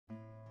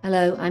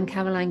Hello, I'm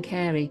Caroline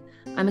Carey.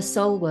 I'm a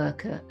soul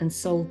worker and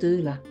soul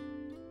doula.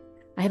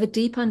 I have a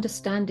deep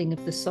understanding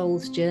of the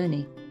soul's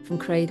journey from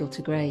cradle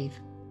to grave,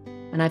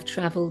 and I've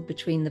travelled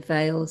between the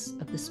veils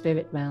of the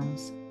spirit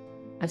realms.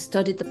 I've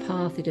studied the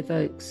path it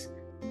evokes,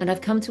 and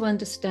I've come to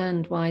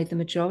understand why the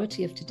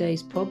majority of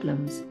today's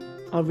problems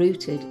are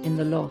rooted in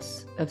the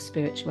loss of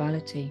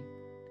spirituality.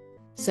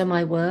 So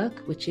my work,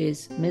 which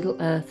is Middle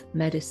Earth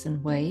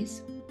Medicine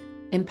Ways,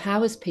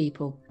 empowers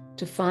people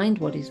to find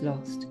what is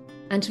lost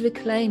and to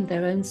reclaim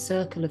their own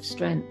circle of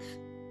strength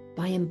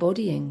by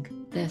embodying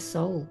their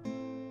soul.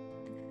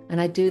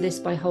 And I do this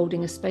by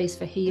holding a space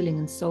for healing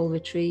and soul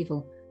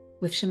retrieval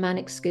with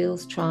shamanic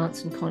skills,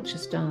 trance, and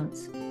conscious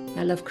dance.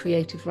 I love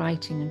creative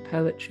writing and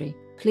poetry.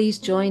 Please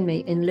join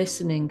me in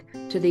listening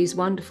to these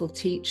wonderful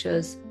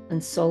teachers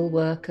and soul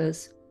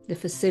workers, the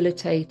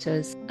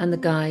facilitators and the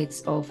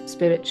guides of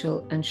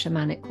spiritual and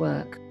shamanic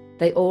work.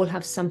 They all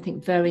have something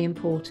very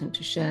important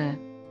to share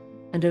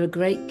and are a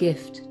great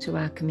gift to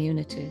our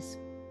communities.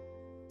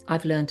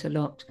 I've learned a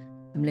lot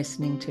from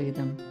listening to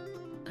them.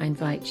 I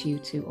invite you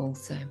to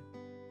also.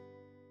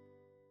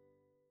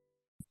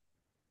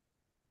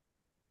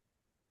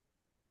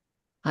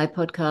 Hi,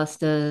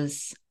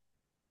 podcasters.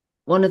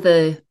 One of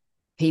the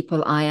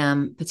people I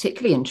am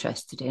particularly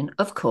interested in,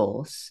 of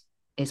course,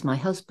 is my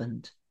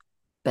husband,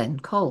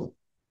 Ben Cole.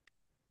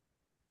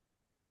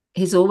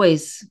 He's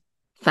always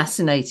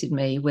fascinated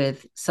me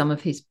with some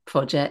of his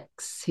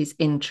projects, his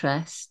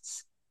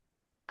interests.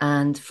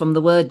 And from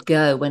the word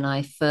go, when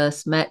I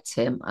first met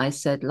him, I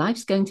said,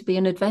 life's going to be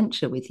an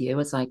adventure with you,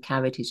 as I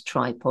carried his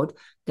tripod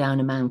down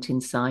a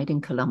mountainside in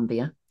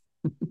Colombia.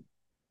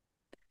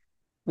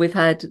 We've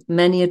had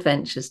many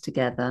adventures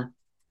together,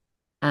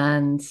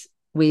 and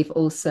we've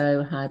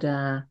also had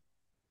our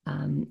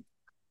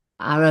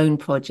own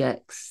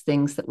projects,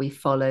 things that we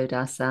followed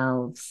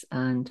ourselves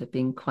and have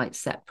been quite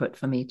separate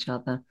from each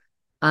other.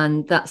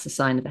 And that's a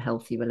sign of a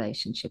healthy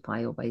relationship,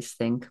 I always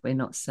think. We're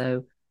not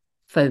so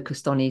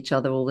focused on each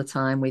other all the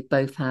time. We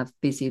both have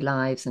busy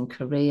lives and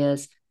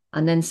careers.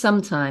 And then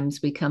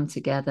sometimes we come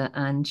together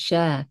and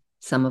share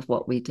some of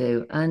what we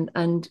do. And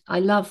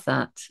I love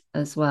that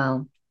as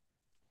well.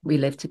 We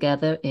live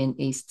together in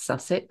East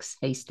Sussex,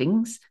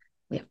 Hastings.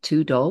 We have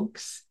 2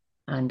 dogs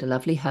and a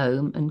lovely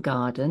home and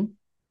garden.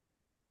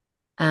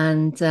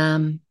 And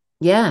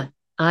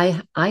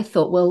I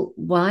thought, well,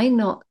 why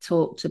not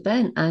talk to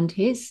Ben and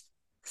his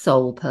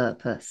soul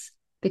purpose?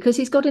 Because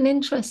he's got an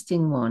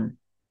interesting one.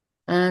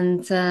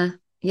 And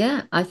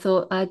I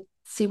thought I'd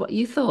see what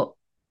you thought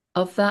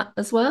of that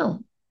as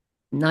well.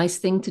 Nice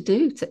thing to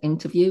do, to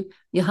interview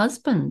your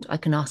husband. I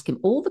can ask him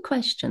all the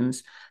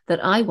questions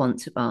that I want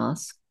to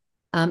ask,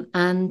 and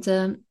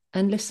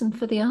listen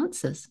for the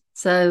answers.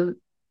 So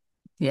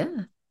yeah,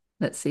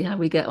 let's see how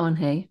we get on.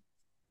 Hey,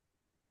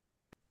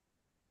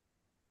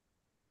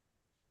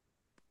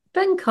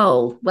 Ben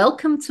Cole,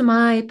 welcome to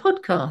my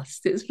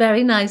podcast. It's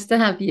very nice to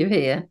have you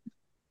here.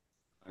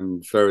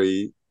 I'm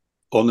very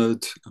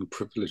honoured and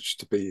privileged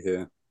to be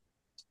here.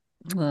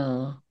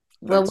 Well,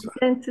 Thanks we're for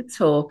going to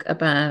talk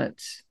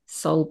about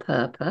soul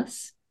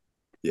purpose,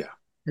 yeah.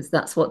 because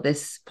that's what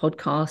this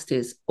podcast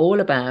is all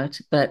about,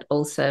 but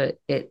also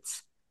it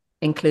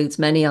includes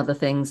many other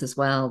things as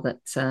well that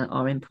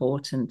are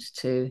important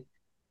to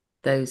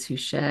those who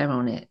share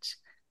on it.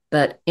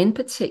 But in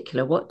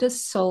particular, what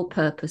does soul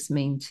purpose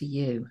mean to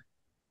you?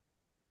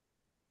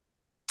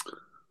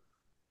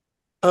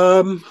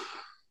 Um,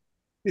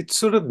 it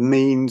sort of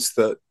means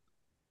that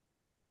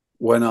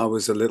when I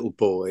was a little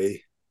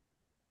boy,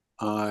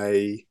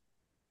 I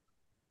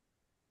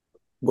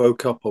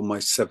woke up on my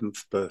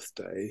 7th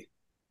birthday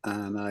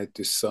and I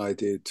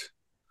decided,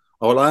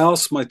 well, I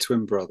asked my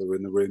twin brother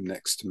in the room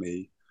next to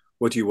me,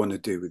 what do you want to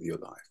do with your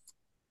life?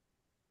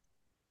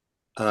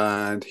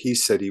 And he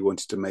said he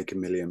wanted to make £1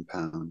 million.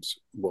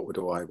 What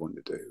do I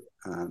want to do?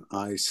 And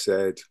I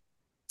said,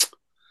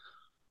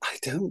 I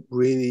don't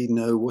really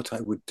know what I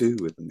would do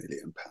with £1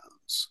 million,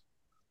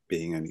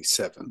 being only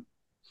 7.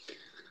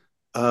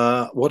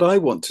 What I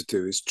want to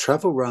do is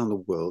travel around the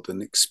world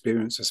and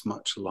experience as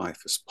much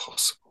life as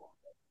possible.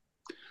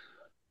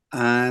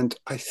 And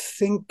I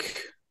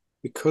think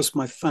because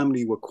my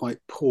family were quite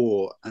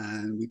poor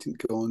and we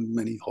didn't go on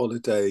many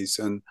holidays,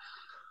 and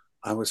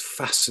I was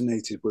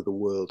fascinated with the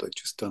world. I'd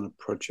just done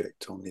a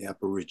project on the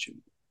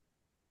Aborigine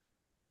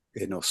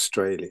in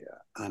Australia.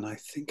 And I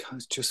think I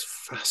was just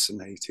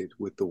fascinated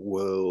with the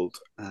world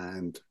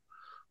and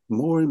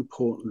more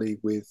importantly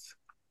with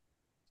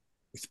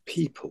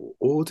people,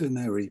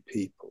 ordinary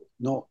people,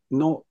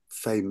 not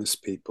famous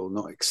people,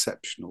 not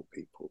exceptional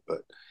people,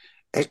 but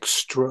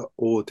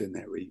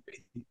extraordinary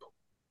people.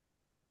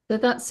 So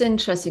that's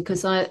interesting,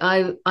 because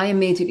I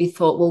immediately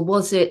thought, well,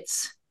 was it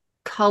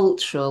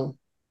cultural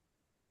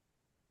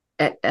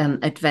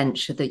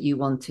adventure that you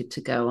wanted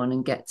to go on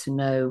and get to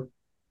know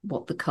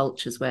what the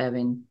cultures were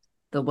in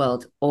the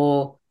world,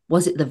 or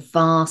was it the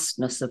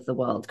vastness of the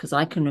world? Because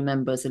I can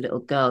remember as a little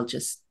girl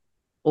just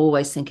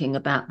always thinking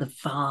about the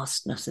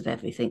vastness of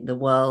everything, the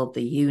world,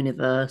 the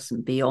universe,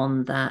 and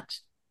beyond that.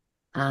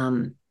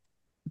 Um,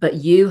 but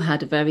you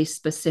had a very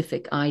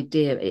specific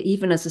idea,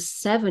 even as a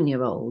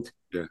 7-year old,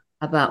 Yeah,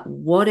 about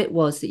what it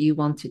was that you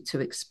wanted to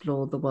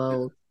explore the yeah,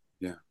 world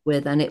yeah.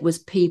 with. And it was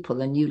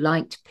people, and you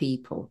liked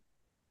people.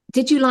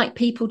 Did you like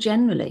people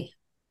generally?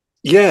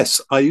 Yes,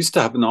 I used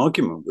to have an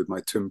argument with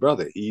my twin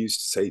brother. He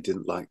used to say he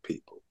didn't like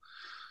people.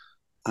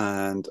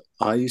 And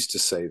I used to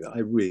say that I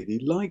really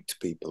liked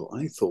people.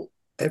 I thought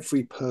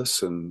every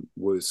person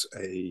was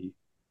a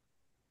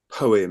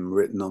poem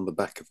written on the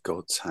back of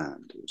God's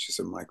hand, which is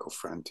a Michael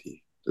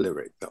Franti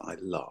lyric that I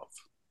love.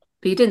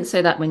 But you didn't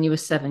say that when you were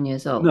 7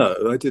 years old. No,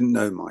 I didn't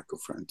know Michael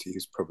Franti. He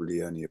was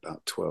probably only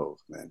about 12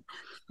 then.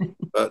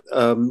 But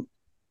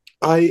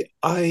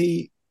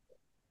I,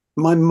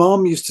 my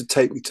mom used to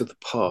take me to the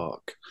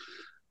park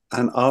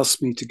and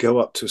ask me to go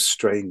up to a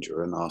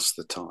stranger and ask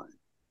the time.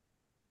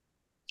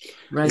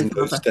 In Brave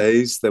those mother.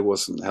 days, there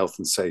wasn't health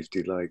and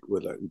safety like we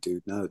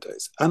do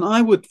nowadays. And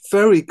I would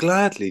very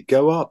gladly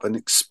go up and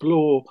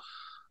explore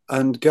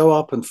and go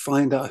up and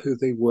find out who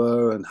they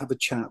were and have a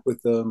chat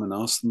with them and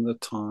ask them the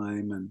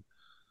time.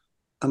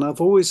 And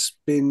I've always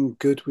been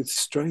good with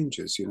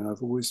strangers.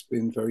 I've always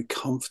been very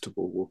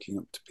comfortable walking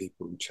up to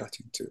people and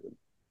chatting to them.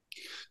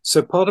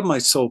 So part of my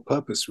sole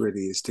purpose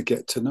really is to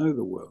get to know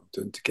the world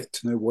and to get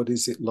to know what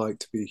is it like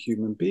to be a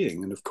human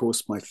being. And of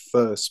course, my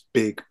first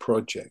big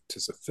project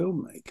as a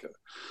filmmaker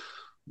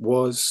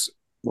was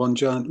One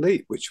Giant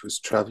Leap, which was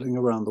traveling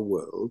around the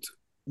world,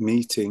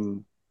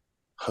 meeting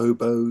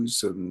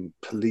hobos and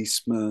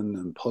policemen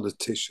and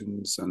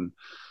politicians and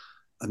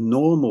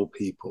normal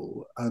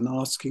people and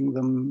asking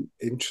them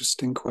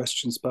interesting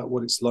questions about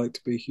what it's like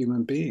to be a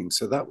human being.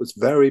 So that was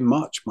very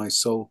much my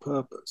sole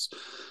purpose.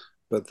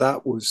 But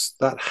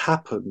that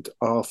happened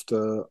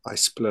after I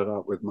split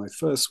up with my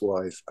first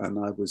wife and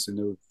I was in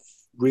a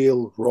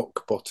real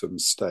rock bottom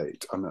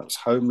state. I mean, I was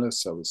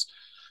homeless. I was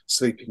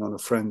sleeping on a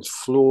friend's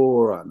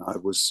floor, and I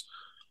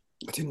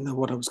didn't know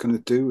what I was going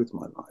to do with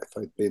my life.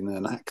 I'd been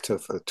an actor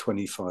for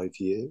 25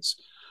 years.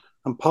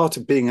 And part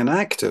of being an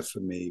actor for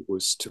me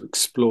was to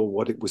explore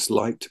what it was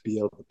like to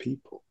be other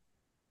people.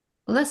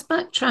 Well, let's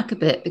backtrack a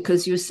bit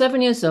because you were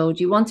 7 years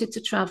old. You wanted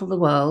to travel the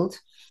world.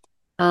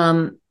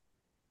 Um,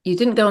 you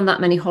didn't go on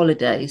that many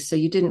holidays, so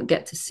you didn't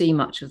get to see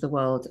much of the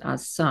world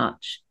as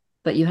such,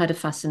 but you had a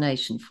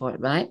fascination for it,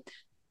 right?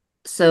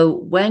 So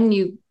when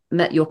you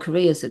met your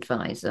careers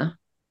advisor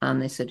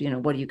and they said,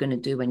 what are you going to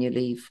do when you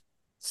leave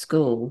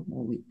school?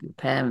 Or your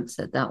parents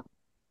said that,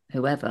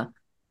 whoever,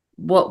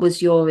 what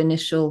was your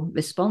initial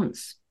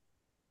response?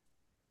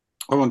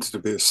 I wanted to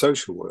be a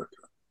social worker.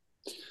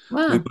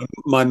 I mean, Wow.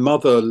 my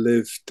mother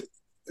lived,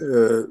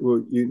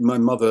 my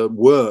mother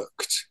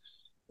worked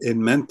in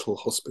mental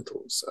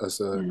hospitals as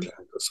a Yeah.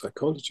 clinical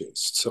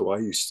psychologist. So I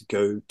used to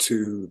go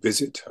to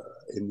visit her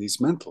in these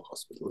mental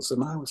hospitals,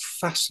 and I was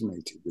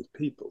fascinated with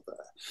people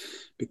there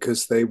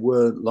because they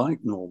weren't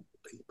like normal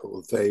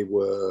people. They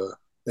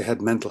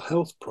had mental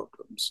health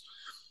problems,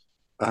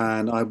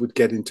 and I would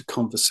get into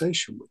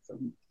conversation with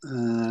them.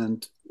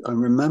 And I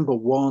remember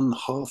one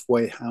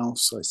halfway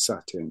house I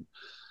sat in,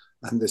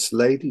 and this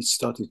lady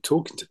started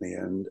talking to me,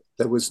 and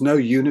there was no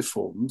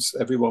uniforms.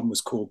 Everyone was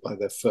called by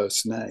their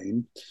first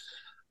name.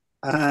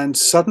 And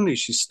suddenly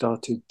she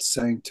started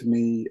saying to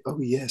me, "Oh,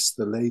 yes,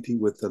 the lady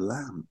with the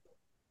lamp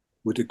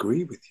would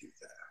agree with you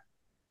there."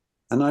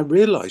 And I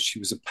realized she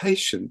was a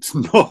patient,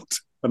 not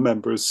a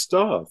member of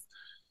staff.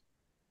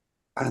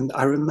 And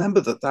I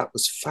remember that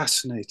was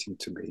fascinating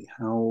to me,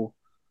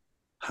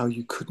 how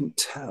you couldn't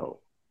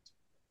tell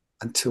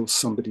until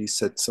somebody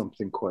said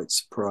something quite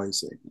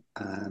surprising.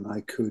 And I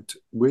could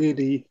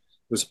really,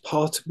 there was a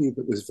part of me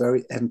that was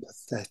very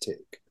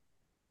empathetic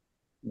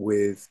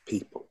with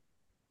people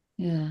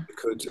Yeah.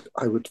 because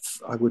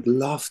I would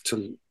love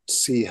to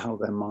see how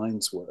their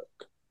minds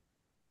work.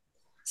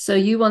 So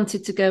you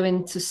wanted to go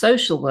into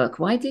social work.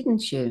 Why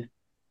didn't you?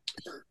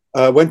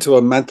 I went to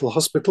a mental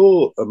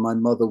hospital. My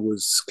mother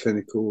was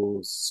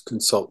clinical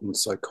consultant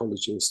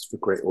psychologist for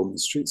Great Ormond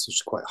Street, so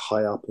she's quite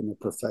high up in the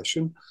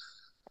profession.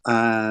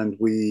 And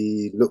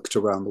we looked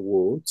around the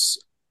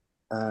wards,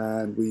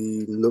 and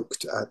we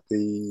looked at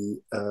the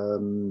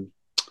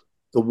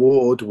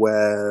ward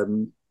where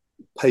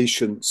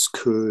patients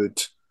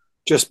could,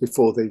 just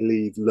before they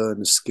leave,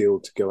 learn a skill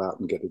to go out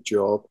and get a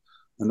job.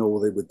 And all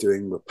they were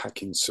doing were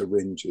packing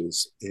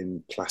syringes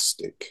in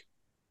plastic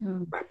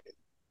Mm. wrapping.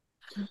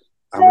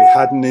 And we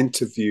had an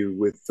interview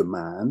with the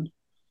man,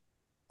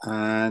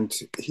 and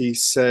he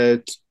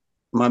said,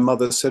 my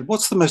mother said,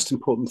 "What's the most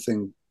important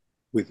thing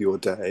with your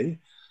day?"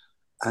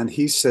 And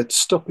he said,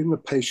 "Stopping the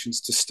patients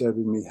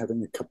disturbing me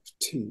having a cup of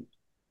tea."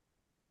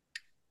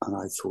 And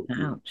I thought,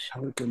 "You Ouch.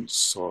 arrogant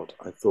sod."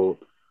 I thought,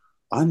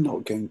 I'm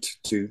not going to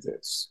do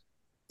this.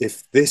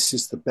 If this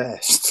is the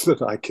best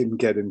that I can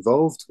get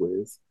involved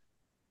with,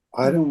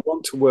 I Mm. don't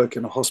want to work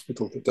in a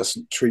hospital that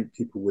doesn't treat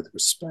people with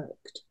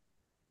respect.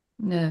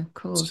 No, of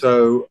course.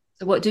 So,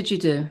 So what did you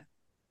do?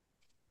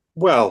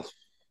 well,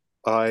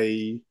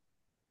 I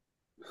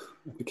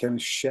became a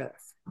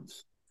chef.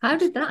 How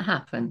did that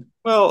happen?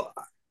 Well,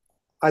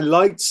 I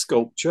liked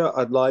sculpture.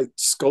 I liked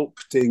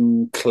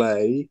sculpting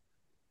clay.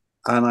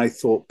 And I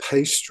thought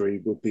pastry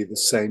would be the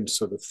same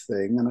sort of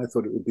thing. And I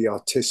thought it would be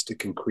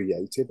artistic and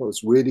creative. I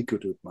was really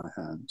good with my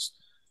hands.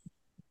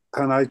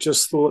 And I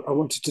just thought I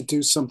wanted to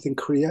do something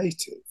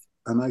creative.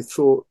 And I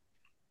thought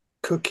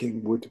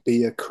cooking would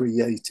be a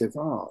creative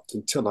art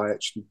until I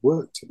actually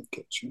worked in the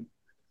kitchen.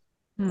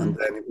 And Mm.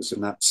 then it was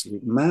an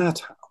absolute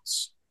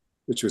madhouse,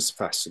 which was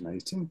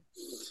fascinating.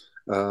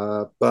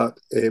 But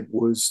it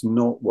was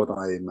not what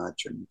I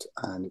imagined.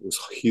 And it was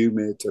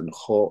humid and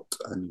hot,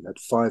 and you had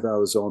 5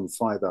 hours on,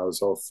 5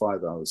 hours off,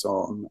 5 hours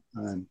on.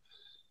 And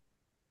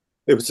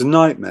it was a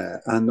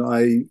nightmare. And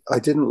I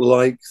didn't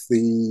like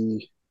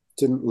the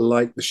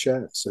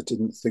chefs. I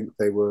didn't think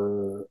they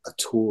were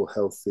at all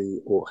healthy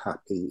or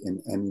happy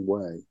in any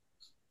way.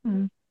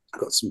 Mm. I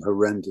got some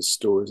horrendous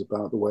stories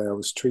about the way I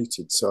was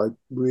treated. So I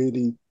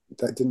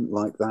didn't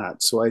like that.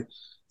 So I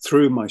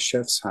threw my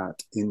chef's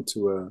hat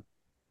into a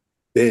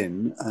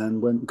bin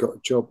and went and got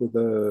a job with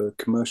a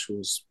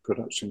commercials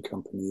production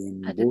company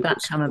How in did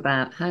that come Walsall.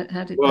 about? How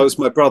did Well, it that? was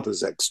my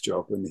brother's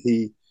ex-job, and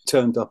he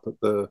turned up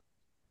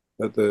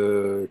at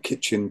the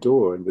kitchen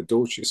door in the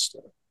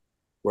Dorchester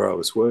where I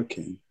was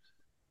working,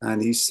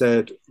 and he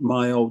said,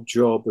 "My old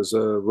job as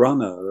a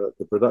runner at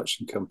the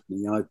production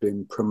company, I've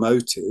been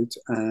promoted,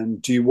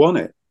 and do you want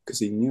it?" Because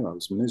he knew I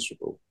was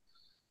miserable.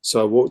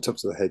 So I walked up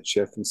to the head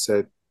chef and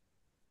said,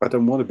 "I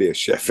don't want to be a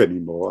chef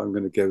anymore. I'm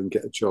going to go and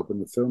get a job in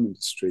the film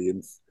industry."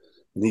 And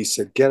he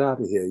said, "Get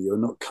out of here. You're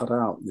not cut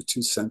out. You're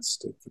too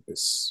sensitive for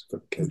this, for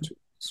the Mm. catering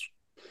industry."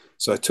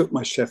 So I took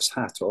my chef's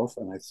hat off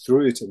and I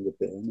threw it in the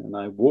bin and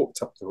I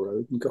walked up the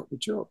road and got the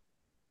job.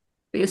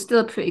 But you're still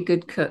a pretty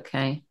good cook,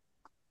 hey?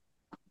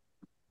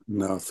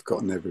 No, I've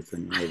forgotten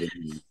everything I ever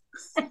knew.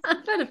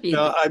 I've had a few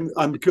No, good.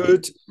 I'm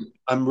good.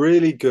 I'm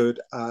really good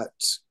at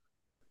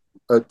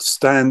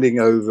standing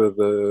over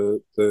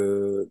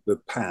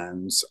the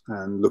pans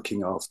and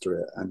looking after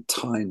it and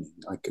timing.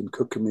 I can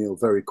cook a meal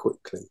very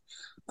quickly,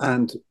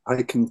 and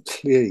I can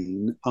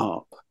clean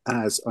up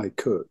as I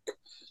cook.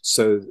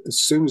 So as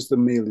soon as the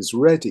meal is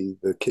ready,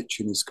 the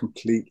kitchen is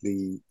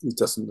completely. It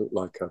doesn't look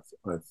like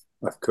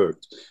I've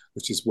cooked,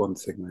 which is one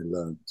thing I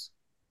learned.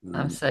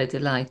 I'm Um, so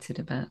delighted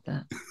about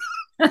that.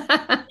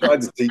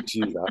 Tried to teach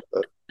you that,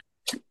 but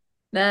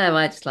No,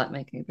 I just like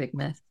making a big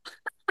mess.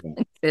 yeah.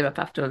 Clear up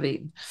after I've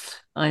eaten.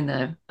 I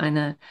know, I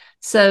know.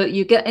 So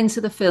you get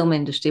into the film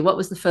industry. What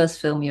was the first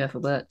film you ever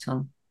worked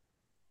on?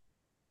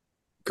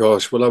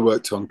 Gosh, well, I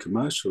worked on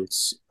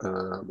commercials.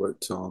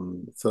 Worked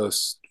on the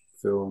first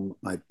film.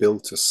 I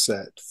built a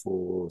set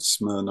for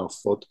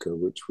Smirnoff vodka,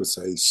 which was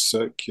a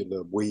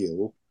circular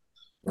wheel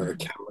where the Um,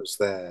 camera's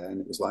there,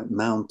 and it was like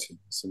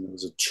mountains, and there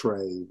was a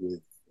tray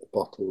with a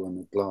bottle and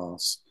a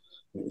glass.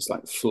 And it was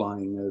like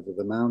flying over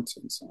the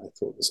mountains. And I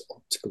thought this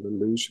optical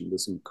illusion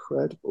was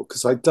incredible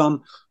because I'd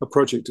done a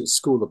project at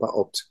school about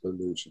optical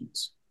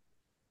illusions.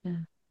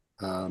 yeah.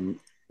 um,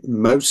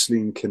 mostly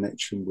in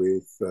connection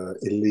with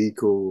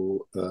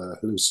illegal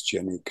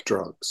hallucinogenic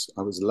drugs.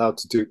 I was allowed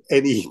to do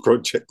any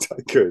project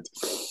I could.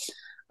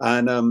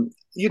 And,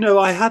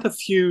 I had a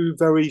few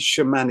very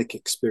shamanic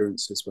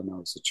experiences when I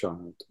was a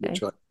child,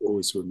 which Okay. I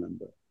always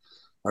remember.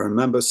 I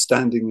remember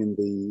standing in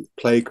the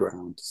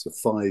playground as a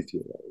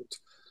 5-year-old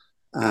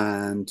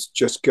and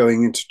just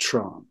going into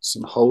trance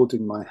and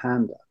holding my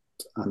hand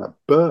out, and a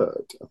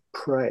bird of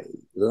prey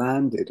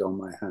landed on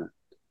my hand.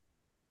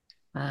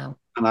 Wow.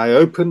 And I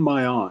opened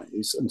my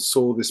eyes and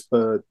saw this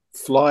bird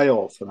fly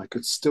off, and I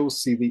could still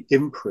see the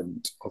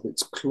imprint of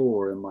its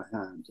claw in my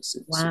hand as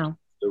it sort of Wow.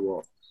 flew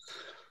off.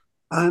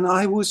 And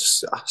I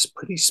was a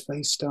pretty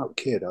spaced out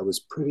kid. I was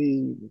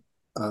pretty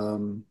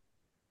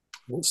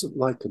wasn't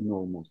like a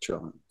normal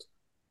child.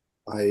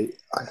 I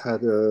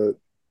had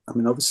I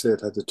mean, obviously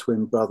I'd had a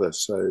twin brother,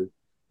 so it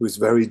was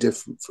very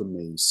different from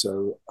me.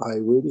 So I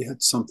really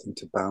had something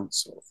to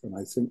bounce off, and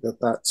I think that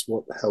that's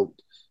what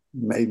helped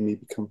made me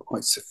become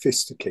quite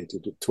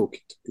sophisticated at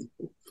talking to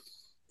people,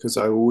 because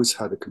I always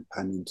had a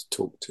companion to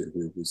talk to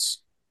who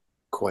was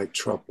quite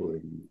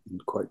troubling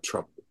and quite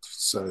troubled.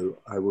 So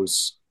I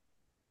was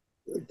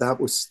that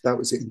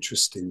was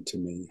interesting to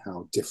me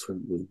how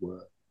different we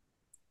were.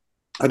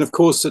 And of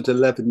course, at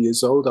 11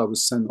 years old, I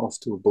was sent off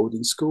to a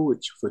boarding school,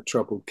 which for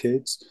troubled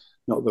kids.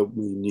 Not that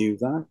we knew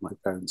that; my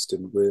parents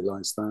didn't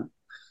realise that.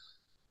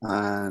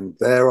 And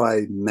there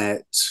I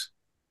met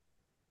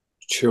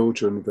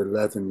children of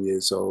 11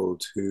 years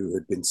old who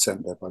had been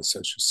sent there by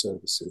social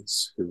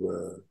services, who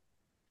were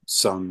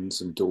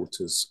sons and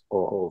daughters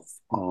of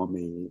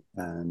army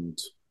and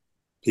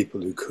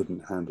people who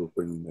couldn't handle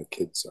bringing their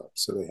kids up.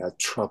 So they had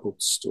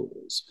troubled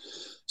stories.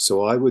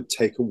 So I would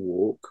take a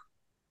walk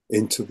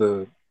into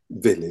the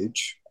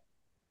village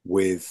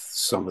with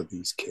some of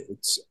these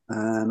kids,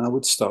 and I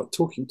would start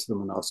talking to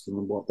them and asking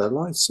them what their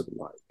lives are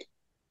like.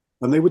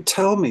 And they would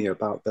tell me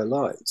about their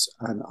lives.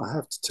 And I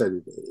have to tell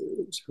you,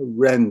 it was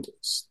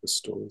horrendous, the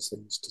stories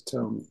they used to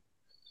tell me.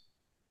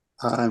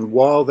 And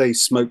while they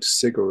smoked a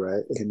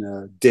cigarette in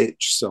a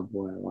ditch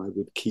somewhere, I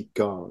would keep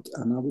guard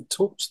and I would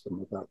talk to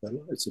them about their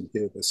lives and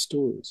hear their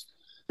stories.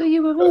 So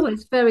you were But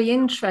always very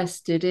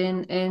interested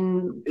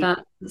in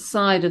that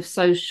side of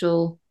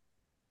social.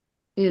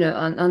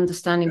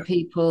 understanding Yeah.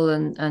 people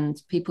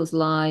and people's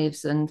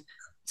lives. And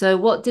so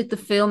what did the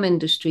film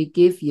industry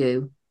give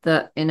you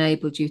that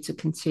enabled you to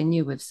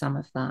continue with some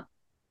of that?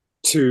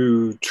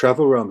 To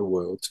travel around the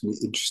world to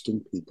meet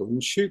interesting people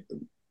and shoot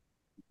them,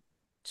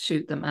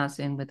 Shoot them as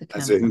in with a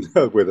as camera.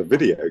 in with a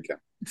video camera.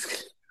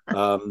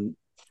 Um,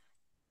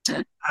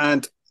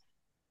 and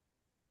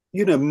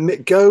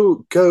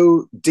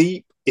go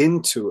deep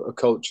into a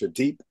culture,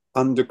 deep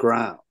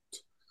underground.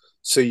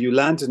 So you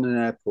land in an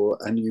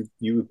airport and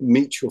you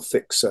meet your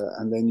fixer,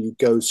 and then you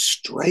go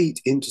straight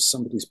into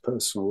somebody's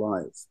personal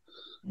life,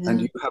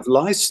 and Yeah, you have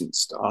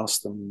license to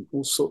ask them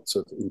all sorts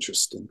of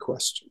interesting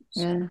questions.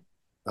 yeah.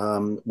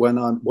 When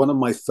one of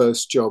my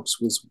first jobs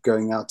was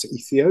going out to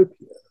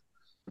Ethiopia,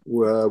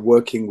 were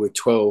working with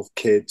 12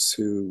 kids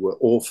who were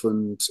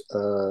orphaned,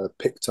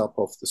 picked up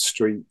off the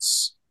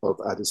streets of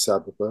Addis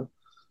Ababa,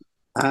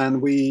 and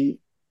we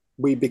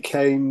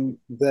became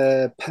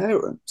their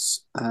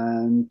parents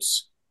and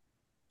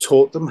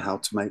taught them how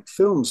to make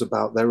films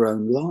about their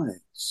own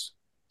lives.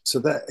 So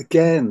that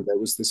again, there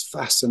was this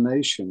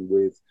fascination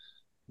with,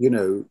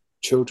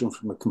 children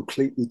from a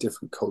completely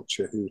different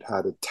culture who'd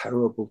had a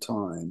terrible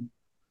time.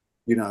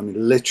 I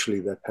mean, literally,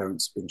 their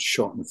parents had been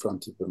shot in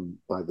front of them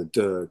by the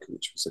Derg,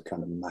 which was a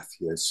kind of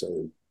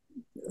mafioso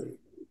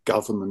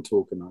government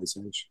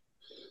organization.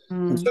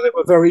 And Mm, so they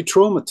were very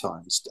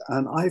traumatized.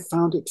 And I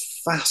found it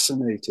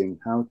fascinating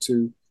how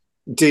to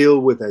deal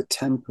with their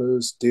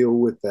tempers, deal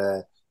with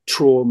their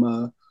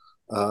trauma,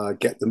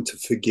 get them to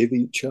forgive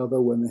each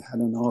other when they had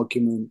an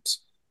argument,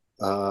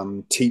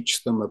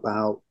 teach them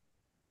about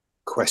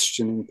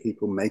questioning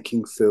people,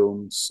 making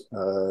films,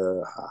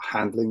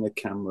 handling a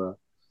camera,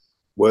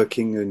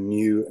 working a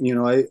new.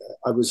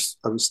 I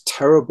was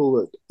terrible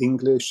at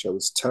English. I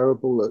was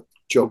terrible at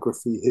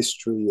geography,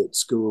 history at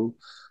school,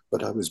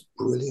 but I was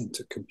brilliant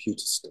at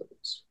computer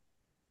studies.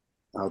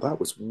 Now that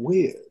was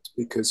weird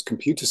because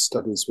computer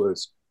studies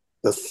was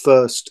the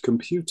first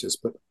computers,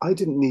 but I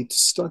didn't need to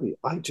study.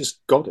 I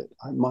just got it.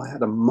 I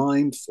had a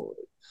mind for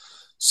it.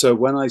 So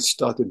when I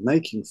started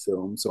making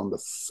films on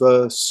the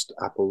first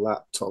Apple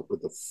laptop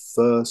with the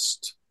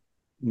first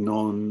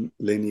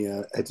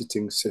non-linear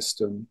editing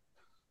system,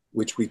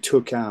 which we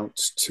took out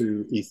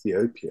to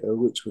Ethiopia,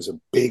 which was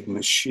a big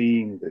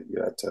machine that you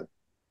had to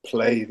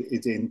play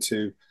it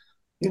into,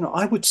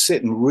 I would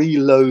sit and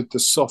reload the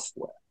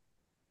software,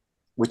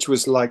 which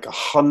was like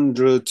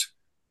 100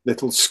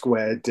 little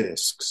square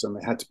discs, and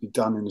they had to be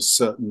done in a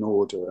certain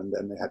order, and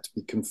then they had to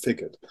be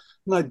configured.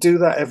 And I'd do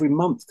that every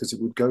month because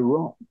it would go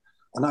wrong.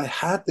 And I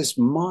had this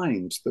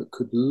mind that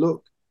could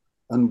look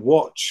and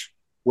watch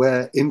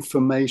where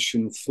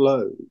information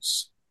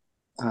flows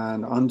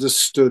and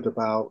understood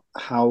about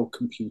how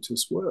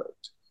computers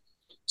worked.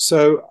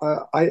 So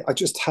I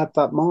just had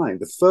that mind.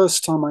 The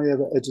first time I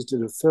ever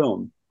edited a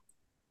film,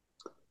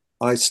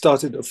 I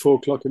started at 4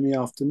 o'clock in the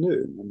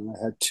afternoon, and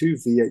I had two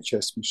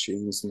VHS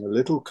machines and a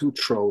little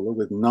controller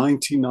with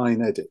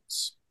 99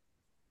 edits.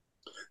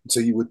 So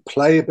you would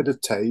play a bit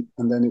of tape,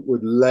 and then it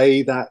would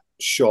lay that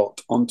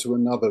shot onto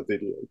another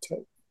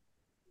videotape.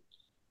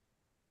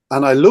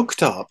 And I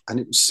looked up, and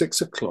it was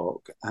 6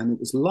 o'clock, and it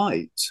was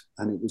light,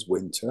 and it was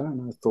winter,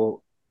 and I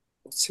thought,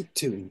 what's it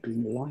doing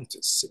being light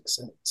at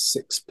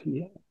 6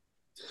 p.m.?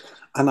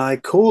 And I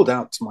called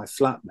out to my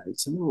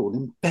flatmates, and they were all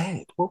in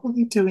bed. What were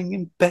they doing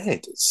in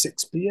bed at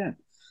 6 p.m.?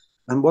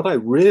 And what I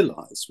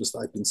realized was that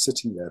I'd been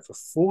sitting there for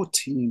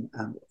 14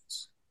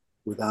 hours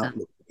without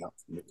looking up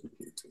from the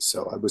computer.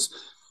 So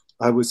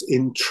I was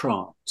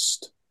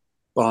entranced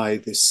by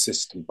this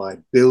system, by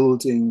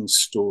building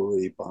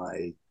story,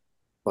 by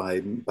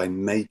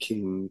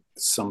making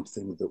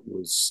something that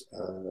was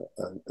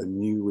a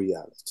new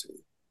reality,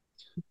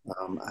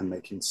 and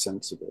making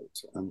sense of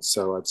it. And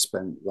so I've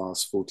spent the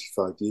last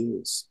 45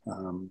 years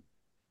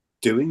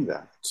doing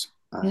that,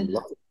 yeah, and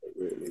loving it,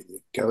 really.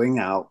 Going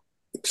out,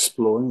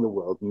 exploring the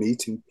world,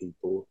 meeting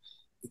people,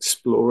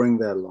 exploring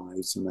their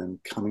lives, and then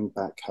coming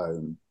back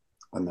home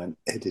and then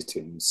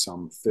editing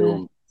some yeah,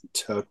 film that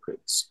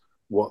interprets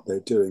what they're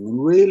doing.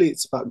 And really,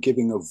 it's about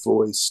giving a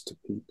voice to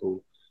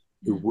people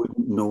who yeah.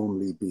 wouldn't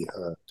normally be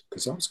heard,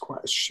 because I was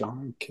quite a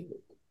shy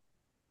kid.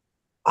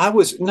 I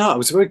was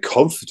very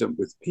confident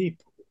with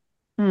people,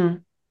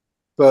 Mm.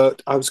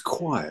 but I was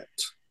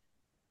quiet.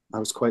 I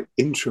was quite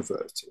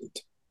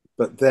introverted.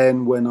 But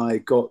then when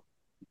I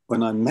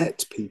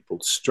met people,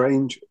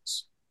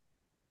 strangers,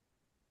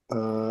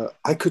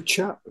 I could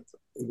chat with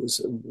them. It was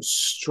a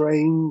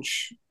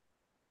strange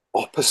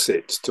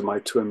opposite to my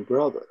twin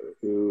brother,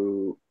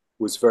 who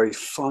was very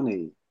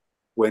funny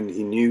when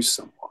he knew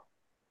someone,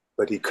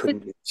 but he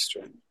couldn't meet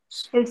strangers.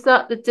 Is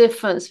that the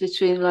difference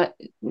between like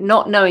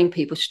not knowing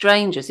people,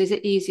 strangers? Is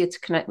it easier to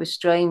connect with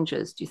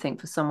strangers, do you think,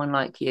 for someone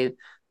like you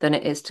than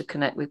it is to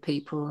connect with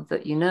people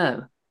that you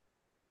know?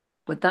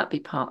 Would that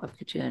be part of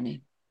the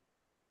journey?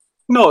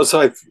 Not as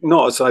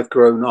I've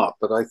grown up,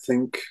 but I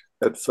think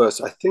at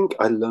first I think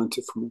I learned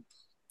it from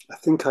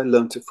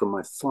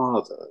my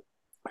father,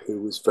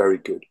 who was very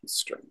good with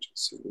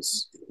strangers. He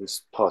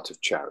was part of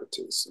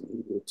charities, and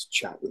he would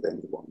chat with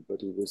anyone,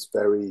 but he was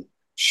very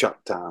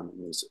shut down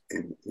and was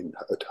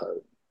at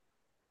home.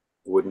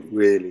 I wouldn't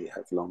really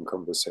have long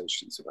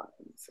conversations about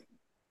anything.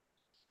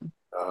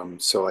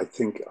 So I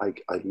think I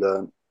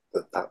learned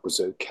that that was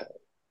okay.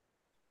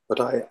 But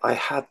I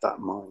had that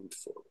mind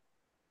for it.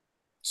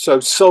 So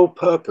soul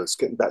purpose,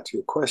 getting back to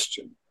your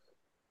question,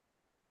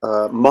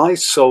 my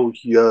soul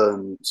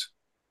yearned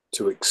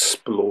to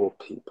explore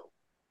people,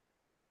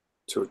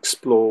 to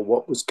explore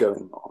what was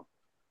going on.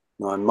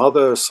 My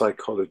mother, a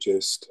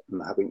psychologist,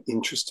 and having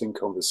interesting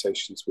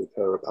conversations with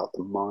her about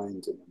the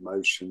mind and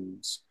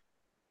emotions.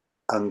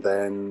 And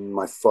then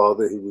my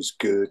father, who was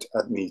good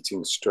at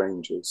meeting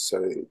strangers.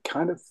 So it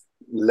kind of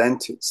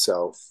lent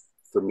itself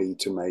for me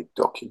to make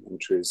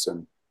documentaries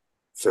and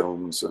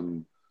films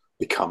and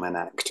become an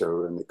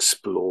actor and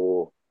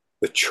explore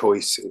the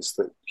choices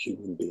that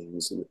human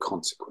beings and the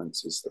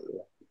consequences that they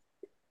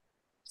have.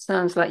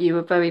 Sounds like you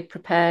were very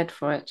prepared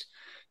for it.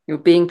 You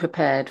were being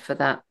prepared for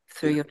that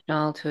through Yeah. your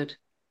childhood.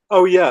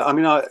 Oh yeah, I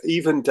mean,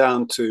 even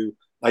down to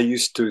I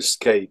used to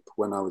escape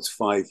when I was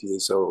 5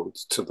 years old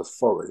to the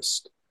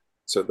forest.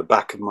 So at the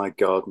back of my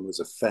garden was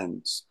a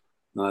fence,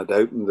 and I'd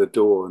open the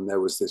door, and there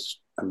was this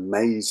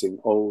amazing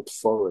old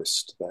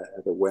forest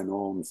there that went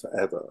on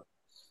forever.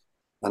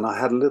 And I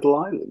had a little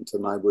island,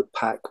 and I would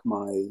pack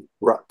my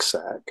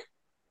rucksack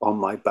on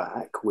my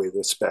back with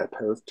a spare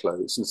pair of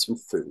clothes and some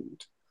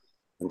food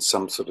and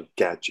some sort of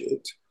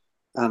gadget,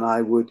 and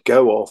I would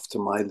go off to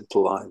my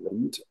little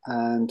island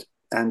and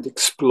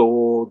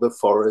explore the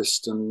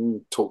forest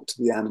and talk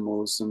to the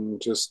animals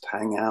and just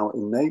hang out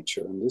in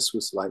nature. And this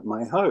was like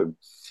my home.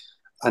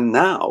 And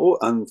now,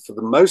 and for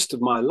the most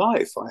of my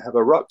life, I have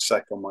a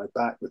rucksack on my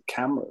back with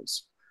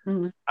cameras,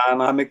 Mm.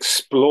 and I'm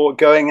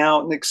going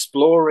out and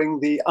exploring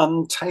the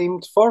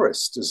untamed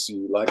forest, as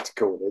you like to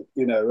call it,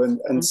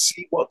 and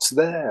see what's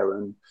there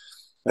and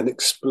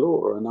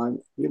explore. And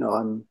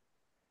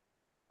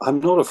I'm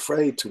not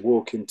afraid to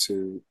walk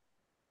into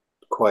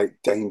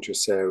quite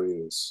dangerous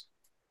areas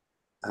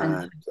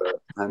And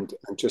and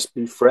just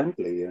be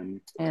friendly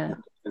yeah,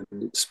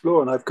 and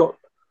explore. And I've got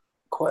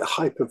quite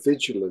hyper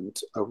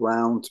vigilant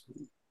around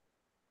me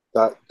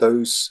that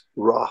those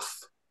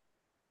rough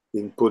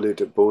being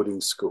bullied at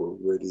boarding school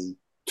really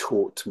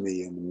taught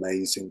me an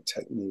amazing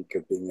technique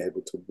of being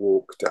able to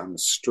walk down the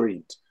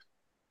street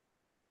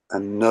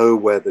and know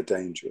where the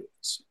danger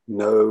is,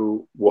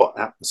 know what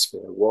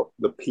atmosphere, what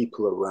the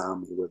people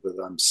around me,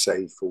 whether I'm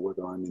safe or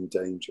whether I'm in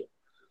danger.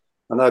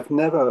 And I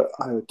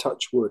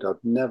touch wood,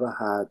 I've never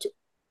had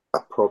a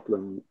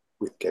problem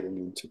with getting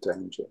into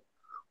danger.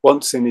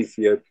 Once in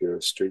Ethiopia,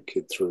 a street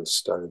kid threw a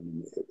stone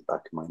and it hit the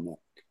back of my neck.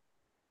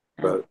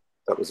 yeah. But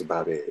that was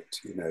about it.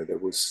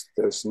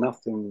 There's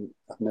nothing,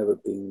 I've never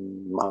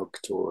been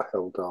mugged or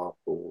held up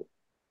or,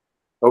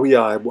 oh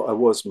yeah, I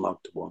was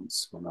mugged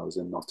once when I was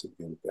in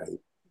Nottingham Bay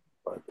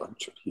by a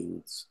bunch of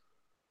youths.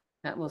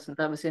 That was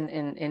in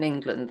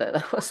England that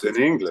Was in wasn't.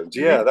 England.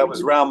 Yeah, that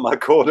was round my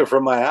corner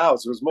from my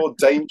house. It was more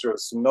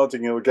dangerous in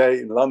Notting Hill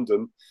Gate in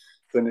London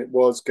than it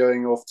was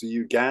going off to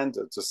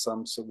Uganda to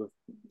some sort of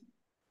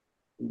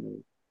Yeah.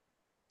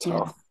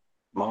 tough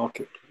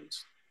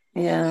marketplace.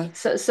 Yeah.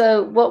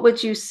 So what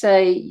would you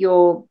say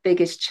your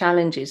biggest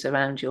challenges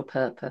around your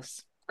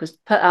purpose? Because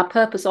our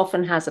purpose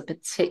often has a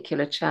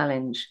particular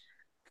challenge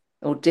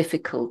or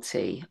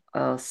difficulty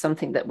or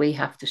something that we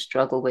have to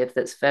struggle with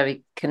that's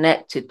very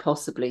connected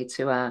possibly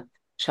to our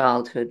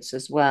childhoods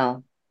as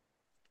well.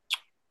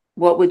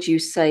 What would you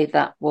say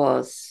that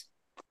was?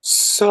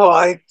 So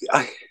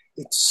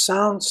it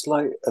sounds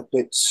like a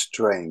bit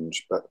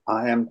strange, but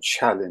I am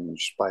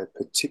challenged by a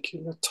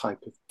particular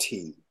type of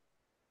tea,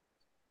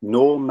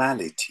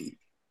 normality.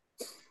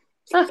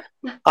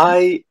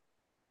 I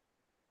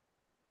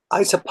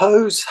I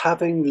suppose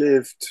having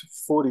lived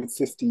 40,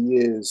 50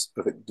 years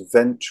of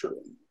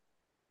adventuring,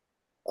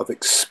 of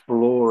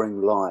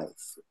exploring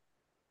life,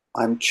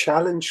 I'm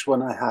challenged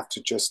when I have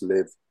to just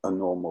live a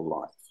normal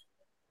life.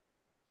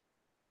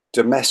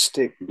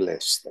 Domestic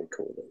bliss, they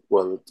call it.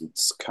 Well,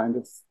 it's kind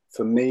of,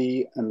 for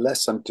me,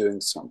 unless I'm doing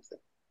something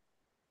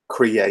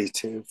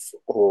creative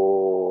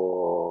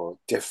or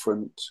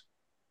different,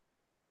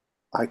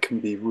 I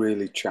can be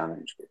really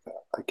challenged with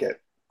that. I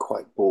get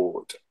quite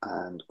bored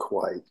and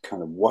quite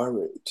kind of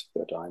worried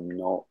that I'm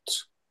not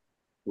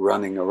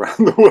running around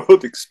the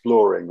world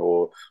exploring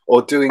or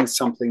doing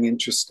something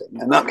interesting.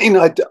 And I mean,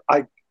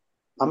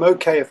 I'm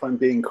okay if I'm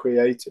being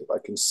creative. I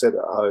can sit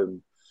at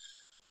home.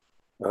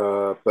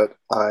 But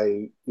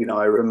I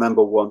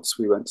remember once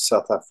we went to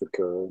South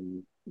Africa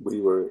and we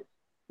were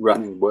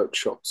running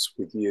workshops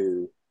with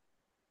you,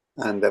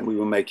 and then we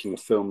were making a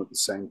film at the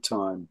same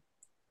time.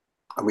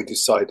 And we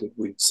decided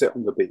we'd sit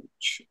on the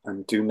beach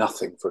and do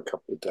nothing for a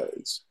couple of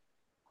days.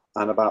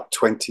 And about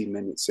 20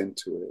 minutes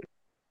into it,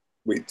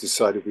 we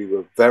decided we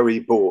were very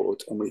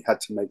bored and we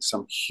had to make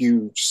some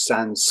huge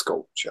sand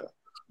sculpture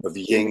of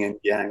yin and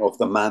yang, of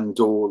the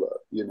mandala,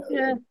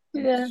 Yeah,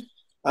 yeah.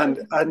 and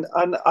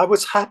I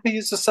was happy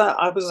as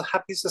I was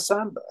happy as a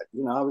sandbag.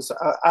 I was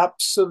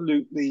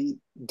absolutely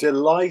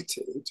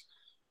delighted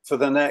for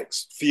the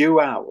next few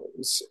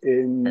hours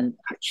in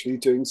actually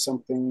doing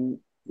something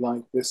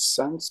like this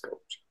sand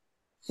sculpture.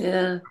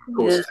 Yeah, Of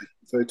course, yeah,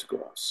 taking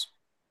photographs.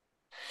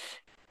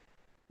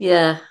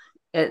 yeah.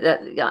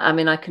 Yeah, I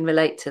mean, I can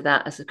relate to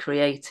that as a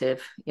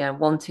creative, yeah,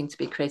 wanting to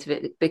be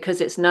creative because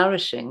it's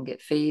nourishing,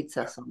 it feeds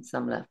Yeah. us on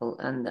some level.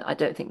 And I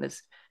don't think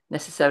there's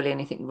necessarily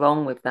anything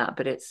wrong with that,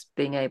 but it's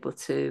being able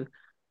to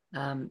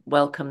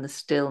welcome the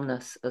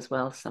stillness as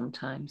well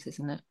sometimes,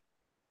 isn't it?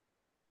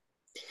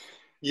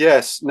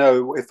 Yes,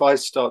 no, if I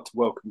start to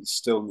welcome the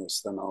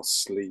stillness, then I'll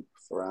sleep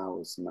for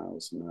hours and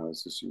hours and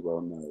hours, as you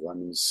well know. I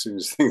mean, as soon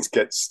as things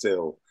get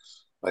still,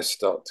 I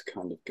start to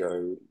kind of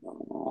go,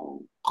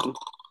 oh,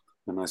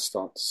 and I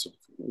start to sort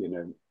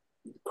of,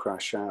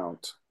 crash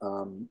out.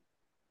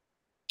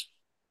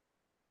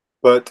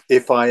 But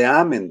if I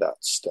am in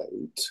that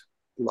state,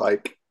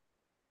 like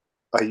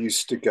I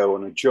used to go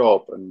on a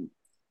job and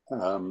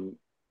um,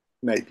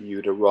 maybe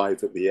you'd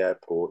arrive at the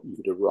airport,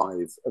 you'd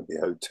arrive at the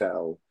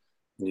hotel,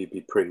 and I'd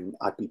be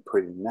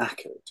pretty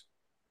knackered.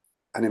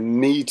 And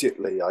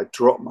immediately I'd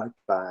drop my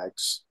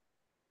bags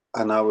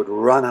and I would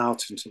run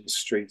out into the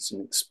streets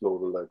and explore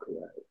the local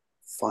area,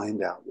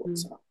 find out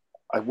what's Mm. up.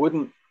 I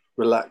wouldn't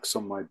relax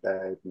on my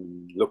bed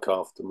and look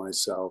after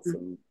myself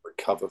and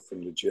recover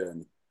from the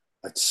journey.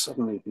 I'd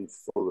suddenly be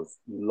full of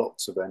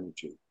lots of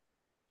energy.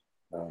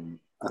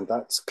 And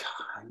that's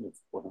kind of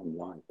what I'm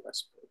like, I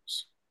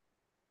suppose.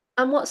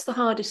 And what's the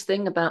hardest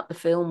thing about the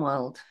film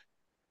world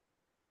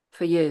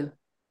for you?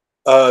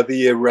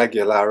 The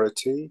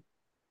irregularity,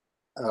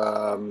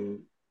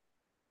 um,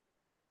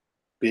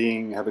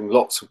 having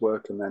lots of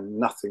work and then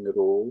nothing at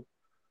all.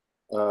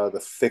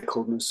 The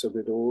fickleness of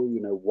it all.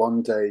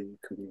 One day you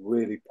can be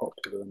really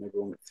popular and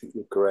everyone can think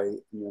you're great,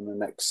 and then the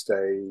next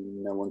day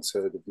no one's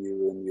heard of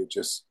you, and you're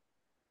just,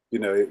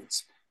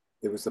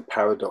 it was the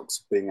paradox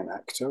of being an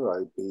actor.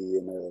 I'd be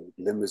in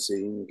a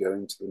limousine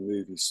going to the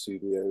movie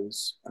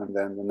studios, and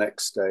then the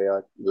next day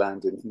I'd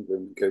land in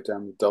England, go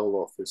down the Dole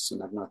office,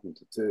 and have nothing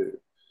to do.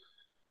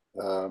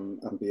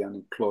 And be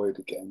unemployed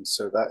again.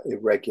 So that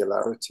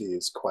irregularity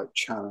is quite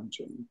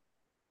challenging.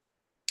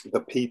 The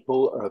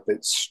people are a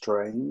bit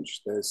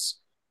strange.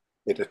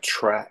 It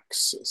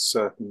attracts a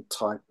certain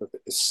type of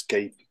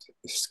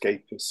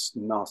escapist,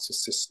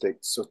 narcissistic,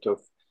 sort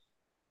of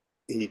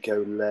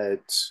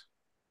ego-led,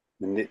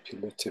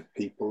 manipulative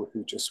people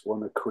who just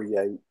want to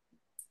create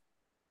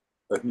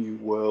a new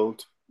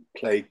world,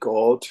 play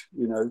God.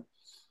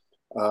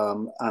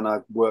 And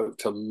I've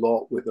worked a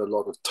lot with a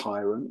lot of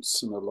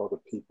tyrants and a lot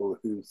of people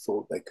who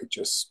thought they could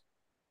just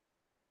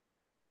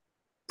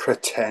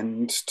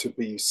pretend to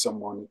be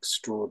someone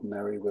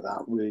extraordinary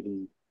without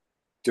really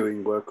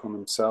doing work on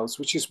themselves,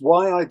 which is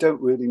why I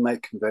don't really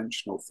make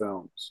conventional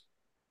films.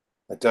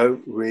 I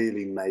don't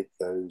really make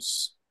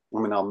those. I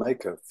mean, I'll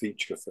make a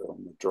feature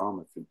film, a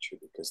drama feature,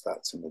 because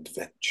that's an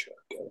adventure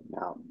going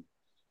out and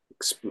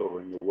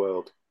exploring the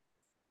world.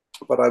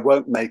 But I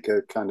won't make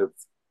a kind of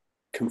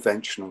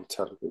conventional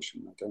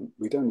television.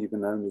 We don't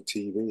even own a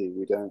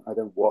TV. I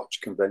don't watch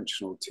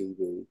conventional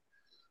TV.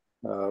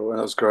 When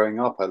I was growing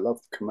up, I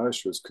loved the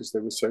commercials because they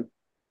were so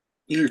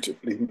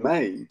beautifully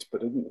made,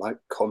 but I didn't like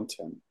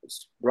content. It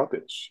was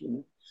rubbish.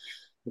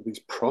 These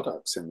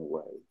products in the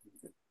way.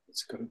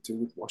 It's got to do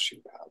with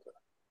washing powder.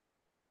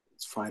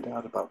 Let's find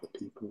out about the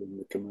people in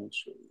the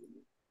commercial.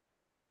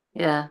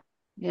 Yeah,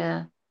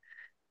 yeah.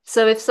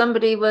 So if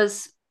somebody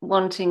was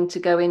wanting to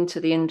go into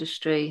the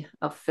industry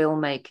of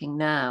filmmaking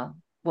now,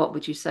 what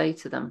would you say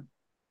to them?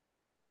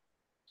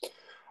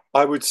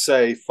 I would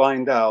say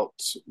find out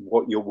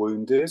what your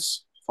wound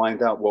is,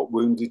 find out what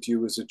wounded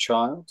you as a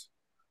child,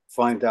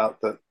 find out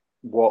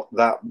what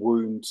that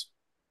wound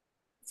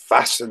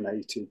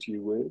fascinated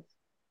you with,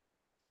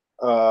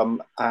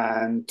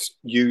 and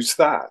use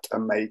that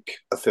and make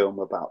a film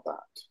about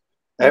that.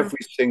 Mm, Every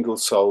single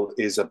soul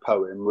is a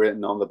poem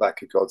written on the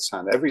back of God's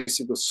hand. Every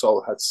single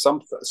soul had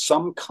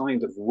some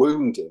kind of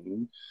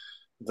wounding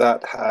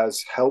that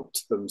has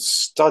helped them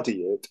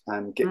study it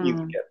and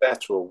either mm, get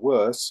better or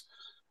worse.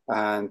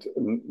 And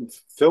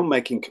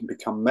filmmaking can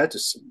become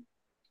medicine.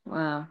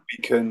 wow.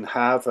 We can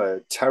have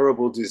a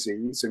terrible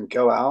disease and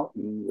go out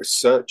and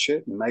research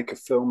it and make a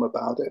film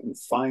about it and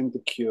find the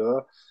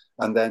cure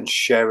and then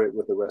share it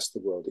with the rest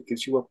of the world. It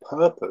gives you a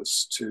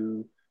purpose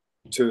to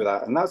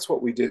that. And that's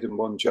what we did in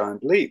One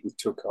Giant Leap. We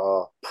took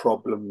our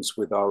problems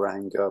with our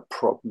anger,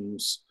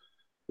 problems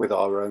with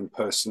our own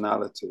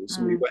personalities,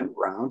 and we Mm, went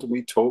round and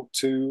we talked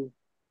to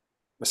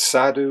a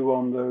sadhu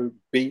on the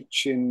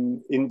beach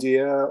in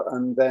India,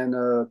 and then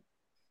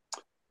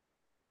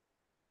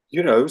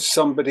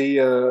somebody,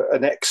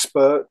 an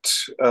expert,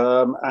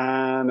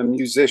 and a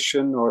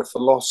musician or a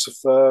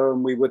philosopher,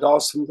 and we would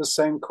ask them the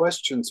same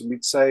questions, and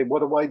we'd say, "What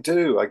do I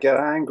do? I get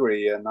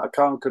angry and I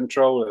can't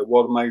control it.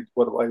 What do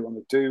I want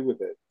to do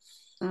with it?"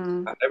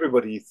 mm, And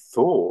everybody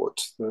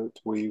thought that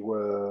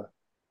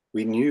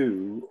we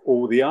knew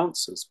all the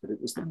answers, but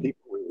it was the mm,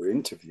 people we were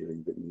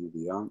interviewing that knew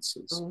the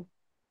answers. mm,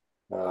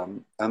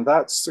 And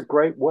that's a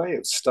great way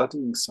of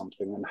studying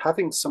something and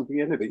having something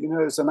in it.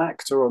 As an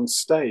actor on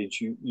stage,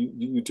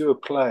 you do a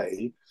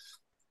play,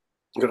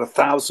 you've got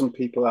 1,000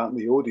 people out in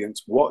the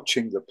audience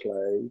watching the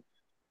play,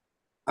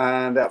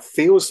 And that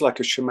feels like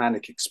a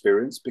shamanic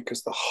experience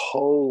because the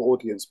whole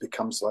audience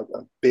becomes like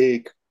a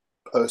big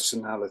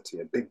personality,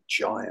 a big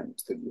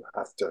giant that you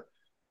have to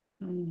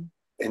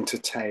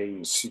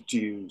entertain,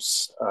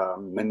 seduce,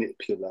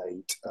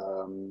 manipulate,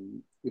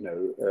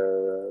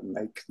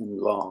 make them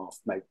laugh,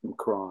 make them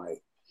cry.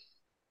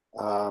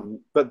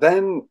 But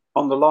then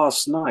on the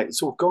last night,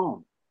 it's all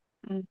gone.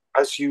 Mm.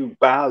 As you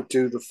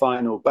do the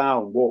final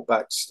bow and walk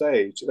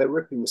backstage, they're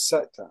ripping the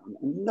set down,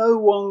 and no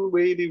one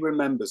really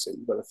remembers it.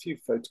 You've got a few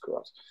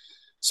photographs.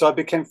 So I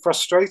became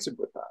frustrated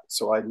with that.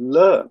 So I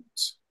learned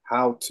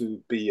how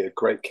to be a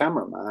great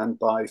cameraman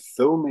by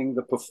filming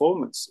the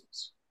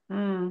performances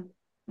Mm.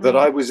 that Mm.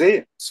 I was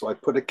in. So I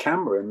put a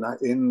camera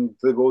in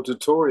the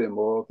auditorium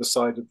or the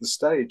side of the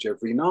stage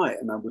every night,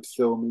 and I would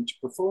film each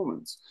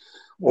performance.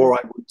 Or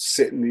I would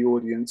sit in the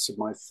audience of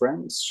my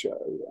friend's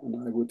show and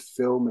I would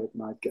film it,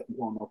 and I'd get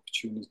one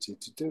opportunity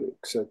to do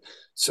it.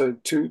 So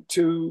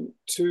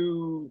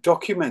to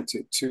document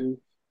it, to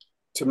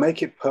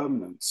make it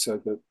permanent, so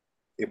that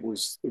it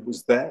was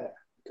there,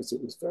 because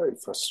it was very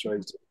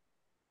frustrating.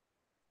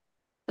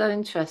 So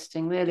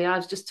interesting, really. I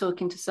was just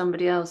talking to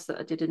somebody else that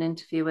I did an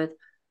interview with,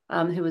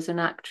 who was an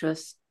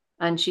actress,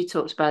 and she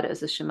talked about it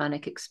as a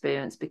shamanic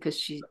experience because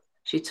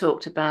she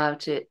talked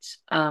about it,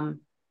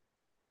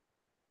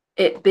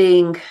 it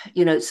being,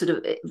 sort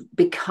of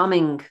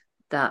becoming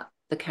the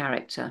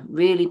character,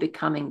 really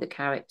becoming the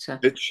character.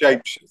 It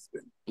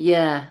shapeshifting.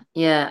 Yeah,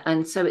 yeah.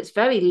 And so it's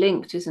very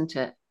linked, isn't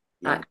it?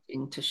 Yeah,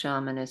 Acting to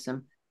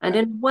shamanism. And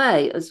yeah. in a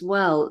way as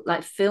well,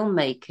 like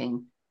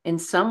filmmaking, in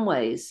some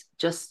ways,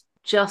 just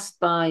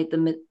by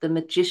the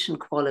magician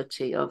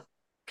quality of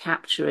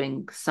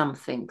capturing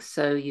something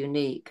so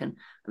unique, and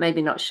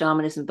maybe not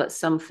shamanism, but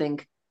something,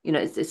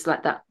 it's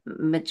like that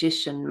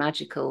magician,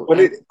 magical Well,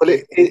 energy,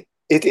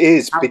 it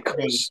is, alchemy.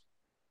 because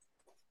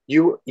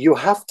you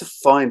have to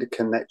find a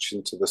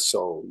connection to the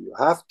soul. You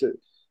have to,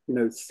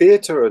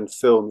 theatre and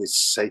film is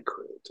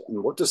sacred.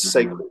 And what does Mm,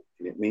 sacred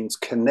mean? It means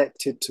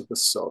connected to the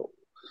soul.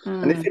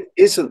 And if mm, it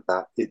isn't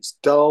that, it's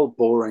dull,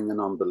 boring, and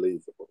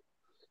unbelievable.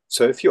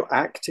 So if you're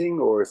acting,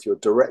 or if you're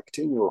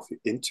directing, or if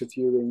you're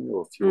interviewing,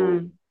 or if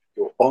mm,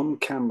 you're on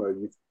camera,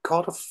 you've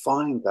got to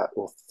find that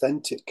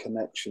authentic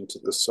connection to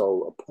the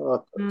soul, a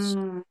purpose.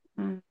 mm,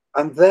 mm,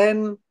 And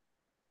then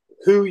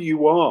who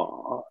you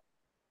are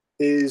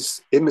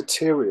is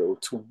immaterial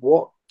to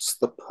what's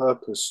the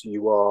purpose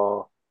you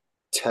are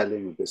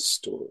telling this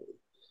story.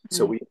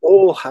 So mm, we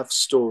all have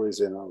stories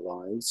in our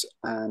lives,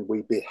 and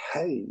we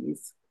behave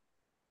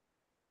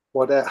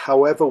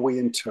however we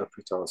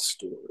interpret our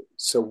story.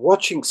 So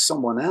watching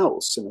someone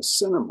else in a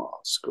cinema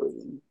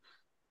screen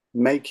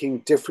making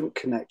different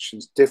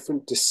connections,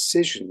 different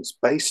decisions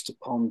based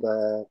upon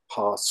their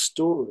past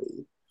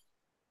story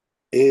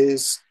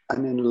is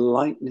an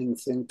enlightening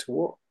thing to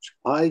watch.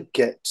 I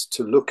get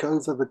to look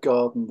over the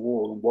garden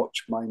wall and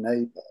watch my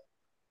neighbor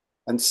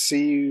and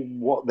see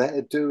what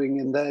they're doing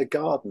in their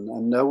garden,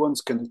 and no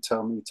one's going to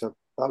tell me to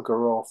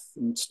bugger off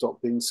and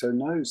stop being so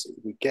nosy.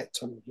 We get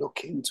to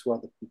look into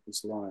other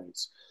people's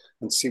lives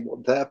and see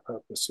what their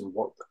purpose and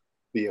what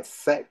the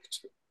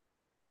effect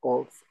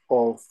of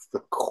the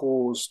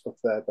cause of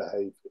their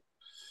behavior.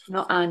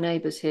 Not our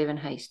neighbours here in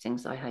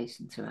Hastings, I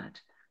hasten to add.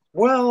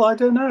 Well, I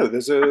don't know.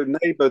 There's a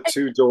neighbour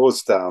 2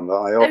 doors down that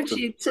I Don't often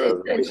you too?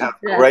 observe, and we Don't you have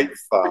dare. great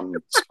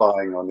fun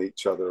spying on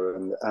each other.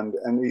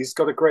 And he's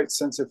got a great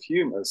sense of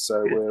humour,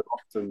 so we're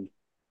often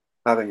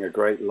having a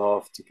great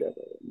laugh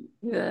together.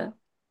 Yeah.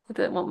 I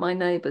don't want my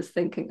neighbours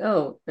thinking,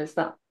 oh, there's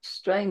that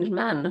strange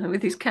man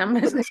with his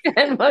cameras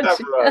again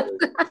watching us.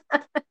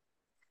 Right.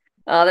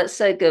 Oh, that's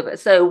so good. But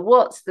so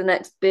what's the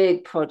next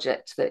big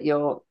project that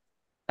you're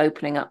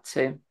opening up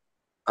to?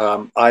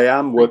 I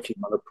am Like, working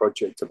on a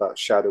project about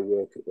shadow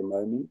work at the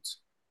moment.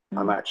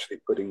 I'm mm, actually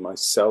putting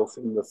myself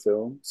in the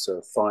film, so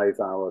a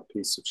 5-hour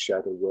piece of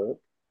shadow work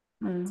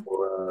mm.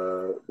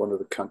 for one of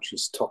the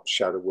country's top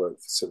shadow work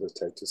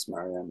facilitators,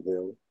 Marianne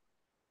Hill.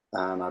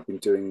 And I've been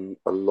doing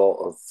a lot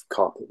of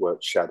carpet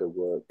work, shadow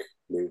work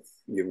with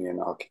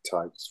Jungian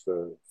archetypes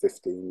for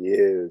 15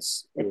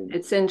 years.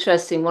 It's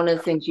interesting. One of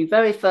the things you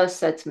very first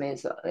said to me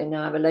is in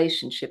our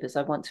relationship is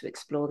I want to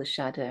explore the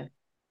shadow.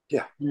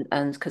 Yeah.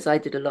 And because I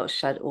did a lot of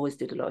shadow, always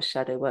did a lot of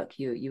shadow work,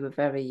 you were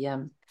very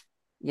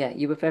yeah,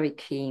 you were very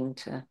keen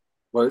to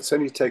Well, it's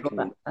only go taken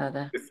back me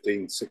further.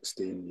 15,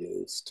 16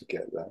 years to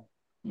get there.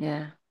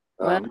 Yeah.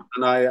 Well,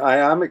 And I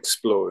am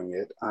exploring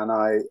it, and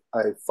I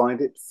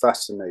find it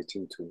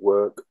fascinating to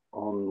work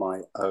on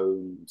my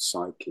own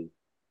psyche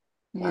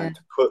yeah, and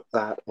to put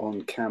that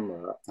on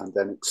camera and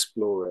then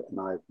explore it. And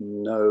I have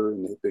no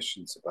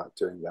inhibitions about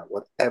doing that.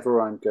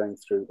 Whatever I'm going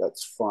through,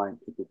 that's fine.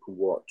 People can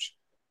watch.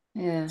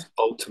 yeah,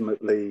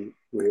 Ultimately,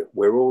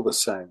 we're all the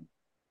same.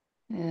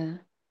 yeah.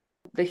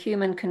 The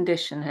human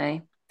condition,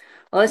 hey?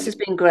 Well, this Yeah. has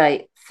been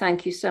great.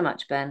 Thank you so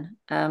much, Ben.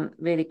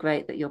 Really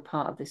great that you're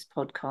part of this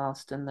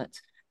podcast and that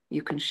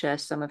you can share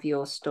some of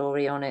your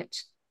story on it.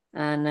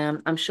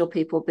 And I'm sure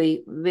people will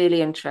be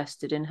really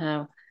interested in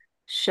how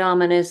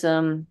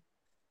shamanism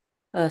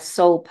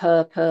sole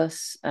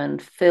purpose,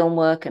 and film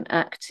work and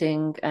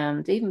acting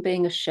and even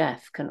being a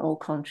chef can all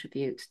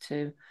contribute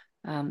to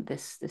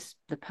this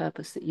the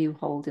purpose that you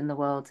hold in the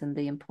world and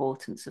the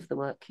importance of the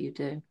work you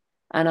do.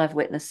 And I've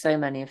witnessed so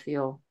many of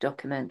your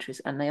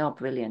documentaries, and they are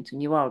brilliant.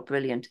 And you are a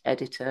brilliant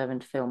editor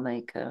and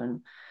filmmaker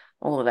and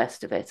all the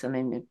rest of it. I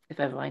mean, if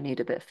ever I need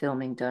a bit of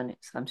filming done,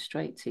 I'm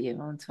straight to you,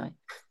 aren't I?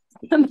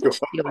 Much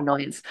to your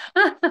annoyance.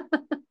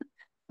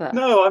 but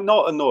No, I'm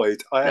not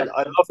annoyed. I but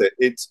love it.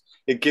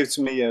 It gives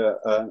me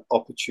an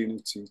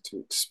opportunity to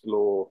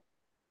explore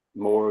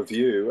more of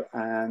you,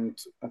 and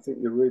I think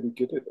you're really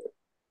good at it.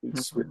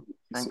 It's really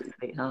thanks, easy. You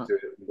sweetheart. do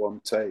it in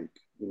one take.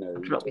 I'll You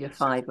drop you a don't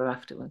fiver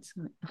afterwards.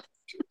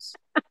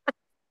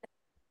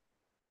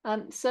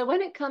 So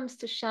when it comes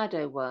to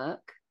shadow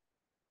work,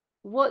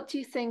 what do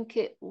you think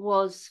it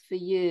was for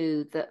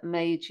you that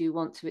made you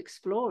want to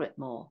explore it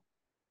more?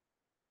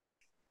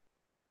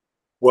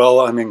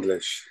 Well, I'm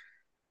English,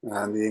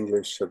 and the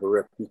English have a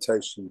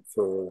reputation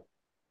for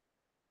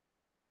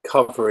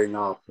covering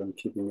up and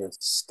keeping a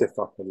stiff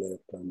upper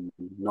lip and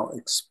not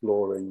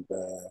exploring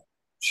their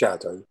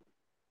shadow.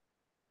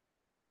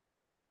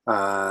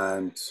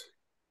 And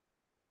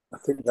I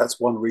think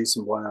that's one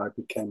reason why I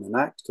became an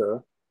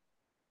actor,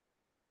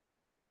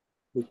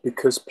 is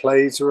because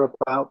plays are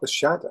about the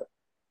shadow.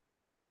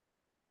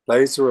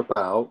 Plays are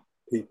about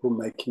people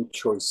making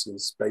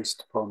choices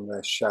based upon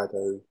their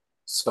shadow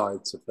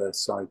sides of their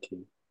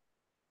psyche.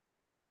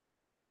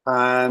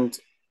 And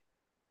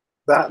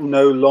that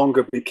no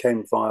longer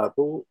became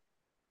viable.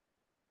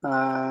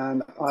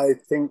 And I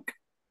think,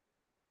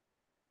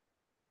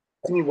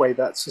 anyway,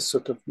 that's a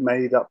sort of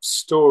made up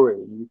story.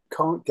 You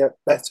can't get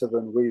better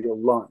than real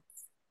life.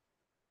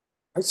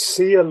 I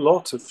see a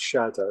lot of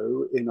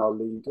shadow in our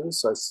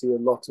leaders. I see a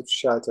lot of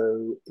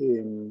shadow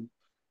in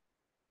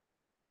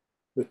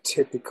the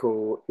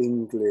typical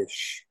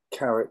English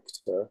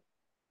character.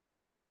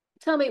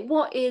 Tell me,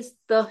 what is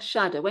the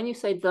shadow? When you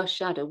say the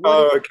shadow, what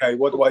is Oh, okay.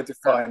 What do I that?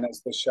 define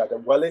as the shadow?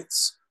 Well,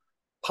 it's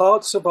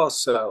parts of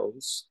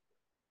ourselves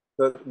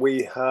that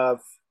we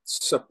have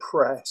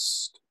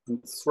suppressed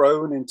and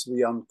thrown into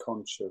the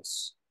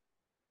unconscious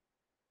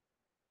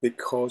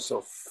because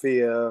of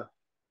fear,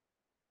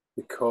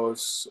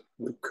 because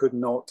we could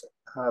not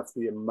have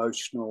the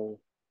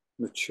emotional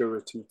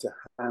maturity to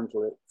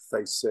handle it,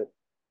 face it,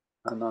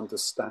 and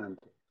understand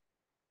it.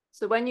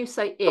 So when you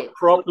say The it, what are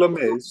problem you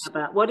talking is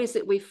about? What is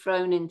it we've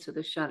thrown into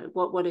the shadow?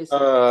 What is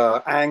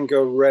it?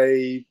 anger,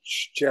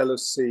 rage,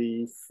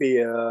 jealousy,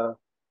 fear,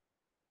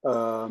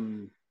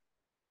 um,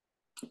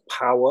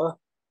 power,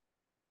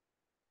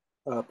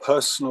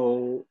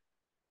 personal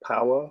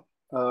power,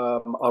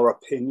 our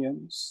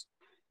opinions.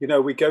 You know,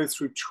 we go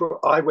through,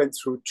 I went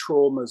through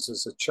traumas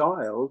as a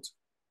child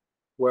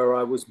where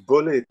I was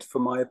bullied for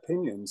my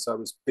opinions. I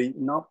was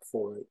beaten up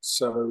for it.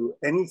 So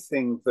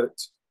anything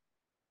that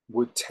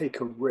would take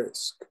a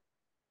risk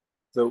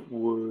that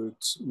would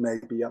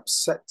maybe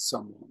upset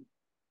someone.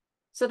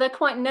 So they're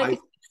quite I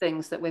negative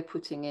things that we're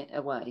putting it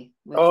away.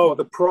 Oh,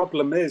 the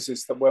problem is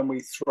that when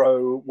we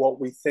throw what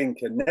we think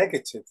are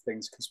negative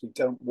things because we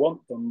don't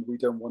want them, we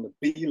don't want to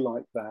be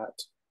like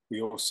that,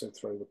 we also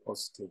throw the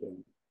positive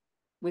in.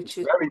 which It's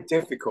is very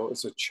difficult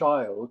as a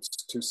child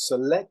to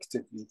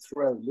selectively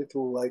throw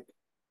little, like,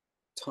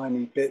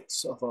 tiny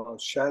bits of our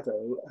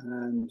shadow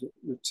and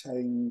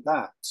retain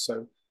that.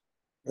 So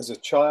as a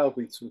child,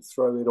 we sort of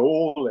throw it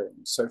all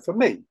in. So for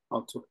me,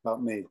 I'll talk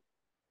about me.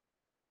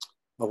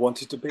 I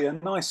wanted to be a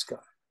nice guy.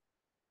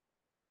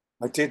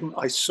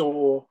 I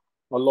saw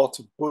a lot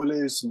of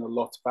bullies and a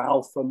lot of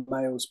alpha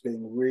males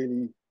being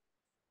really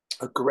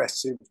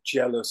aggressive,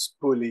 jealous,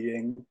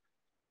 bullying.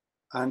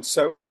 And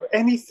so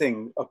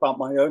anything about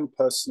my own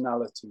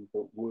personality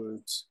that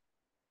would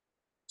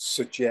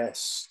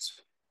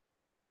suggest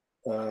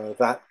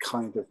that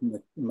kind of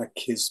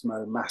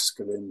machismo,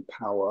 masculine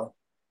power,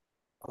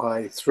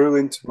 I threw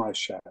into my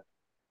shadow,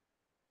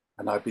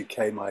 and I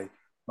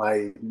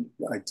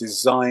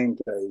designed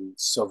a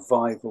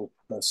survival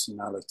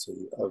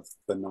personality of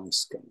the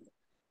nice guy.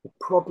 The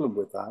problem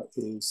with that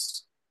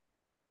is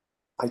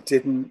I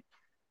didn't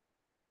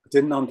I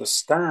didn't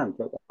understand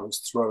that I was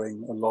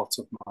throwing a lot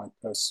of my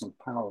personal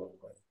power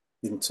away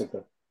into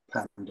the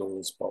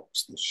Pandora's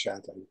box, the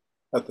shadow,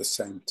 at the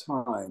same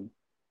time.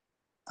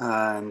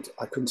 And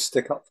I couldn't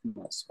stick up for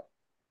myself.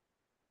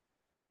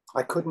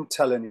 I couldn't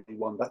tell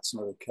anyone that's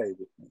not okay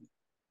with me.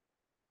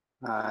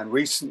 And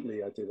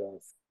recently I did a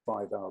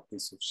 5 hour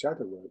piece of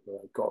shadow work where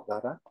I got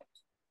that out.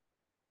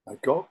 I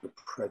got the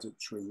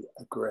predatory,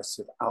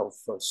 aggressive,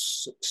 alpha,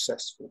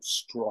 successful,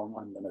 strong,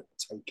 I'm going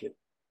to take it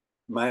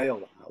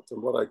male out.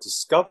 And what I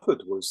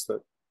discovered was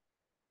that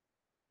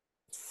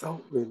it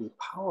felt really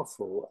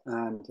powerful,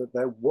 and that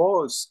there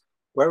was,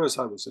 whereas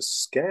I was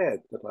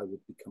scared that I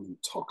would become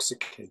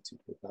intoxicated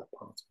with that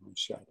part of my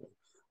shadow,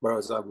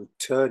 whereas I would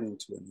turn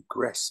into an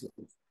aggressive,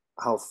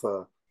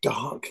 alpha,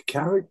 dark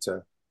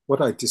character,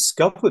 what I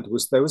discovered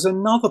was there was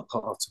another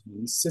part of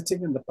me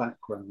sitting in the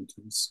background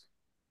who was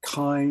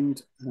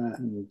kind,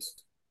 and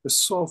the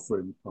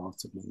sovereign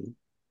part of me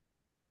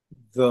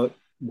that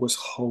was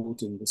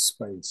holding the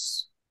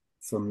space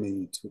for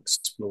me to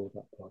explore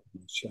that part of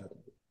my shadow.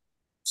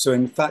 So,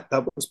 in fact,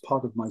 that was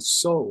part of my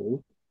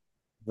soul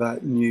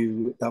that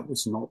knew that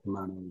was not the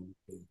man I wanted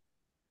to be.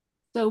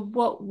 So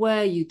what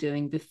were you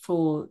doing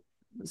before?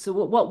 So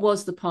what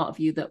was the part of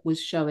you that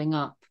was showing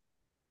up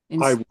I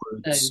instead would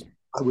of those?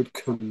 I would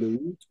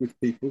collude with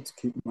people to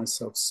keep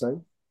myself safe.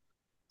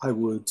 I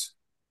would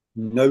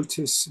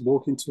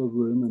walk into a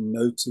room and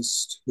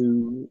notice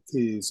who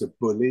is a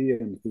bully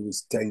and who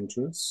is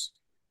dangerous.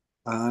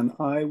 And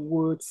I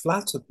would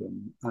flatter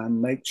them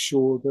and make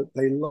sure that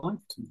they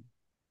liked me.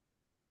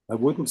 I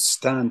wouldn't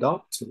stand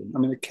up to them. I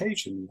mean,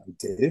 occasionally I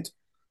did,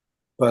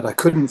 but I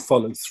couldn't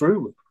follow through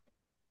with it.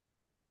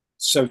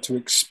 So to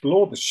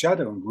explore the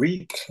shadow and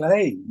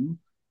reclaim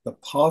the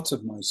part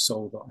of my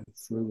soul that I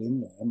threw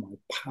in there, my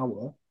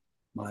power,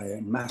 my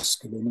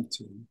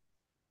masculinity,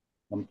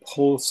 and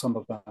pull some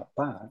of that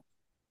back,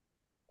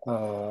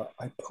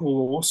 I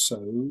pull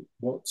also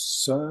what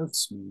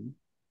serves me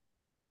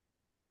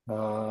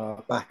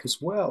back as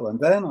well. And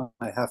then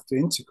I have to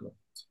integrate.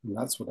 And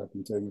that's what I've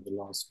been doing in the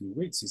last few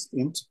weeks is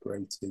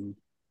integrating,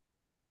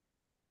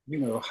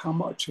 how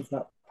much of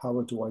that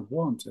power do I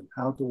want and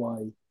how do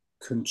I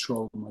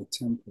control my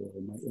temper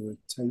and my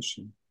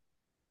irritation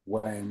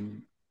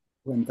when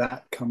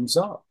that comes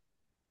up?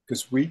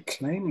 Because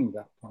reclaiming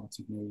that part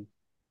of me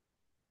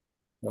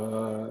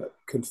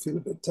can feel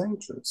a bit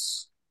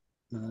dangerous.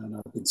 And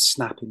I've been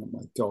snapping at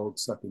my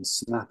dogs. I've been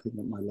snapping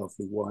at my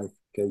lovely wife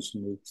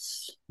occasionally.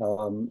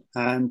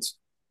 And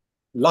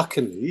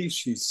luckily,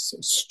 she's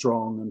a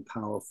strong and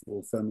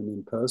powerful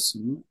feminine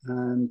person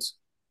and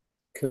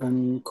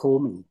can call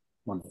me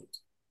on it.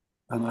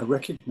 And I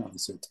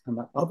recognize it. And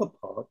that other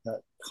part,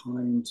 that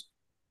kind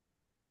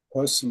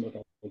person that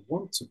I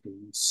want to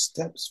be,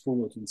 steps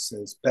forward and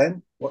says,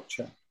 Ben, watch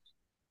out.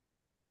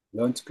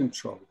 Learn to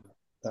control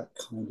that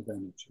kind of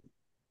energy.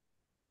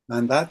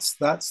 And that's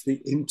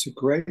the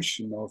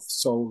integration of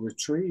soul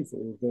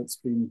retrieval that's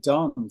been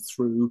done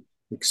through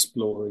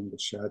exploring the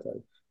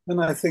shadow.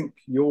 And I think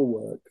your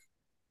work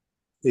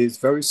is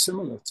very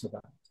similar to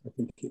that. I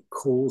think it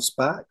calls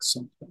back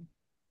something.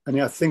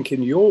 And I think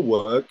in your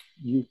work,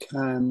 you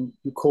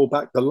call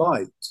back the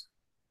light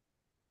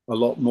a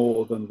lot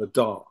more than the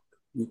dark.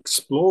 You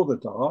explore the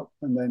dark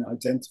and then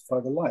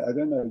identify the light. I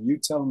don't know. You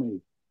tell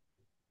me.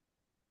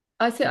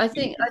 I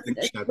think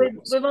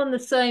we're on the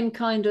same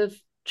kind of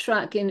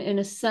track in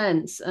a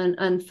sense,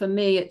 and for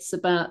me, it's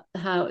about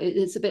how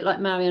it's a bit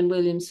like Marianne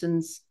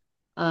Williamson's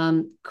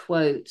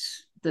quote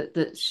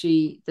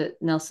that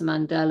Nelson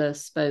Mandela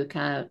spoke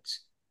out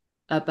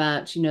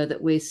about, that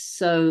we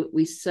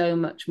so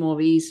much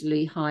more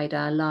easily hide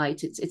our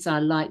light. It's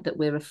our light that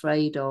we're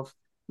afraid of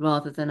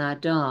rather than our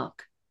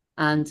dark,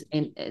 and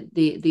in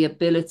the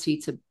ability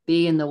to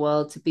be in the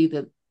world, to be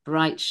the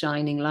bright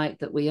shining light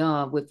that we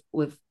are, with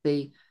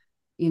the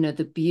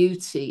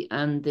beauty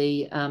and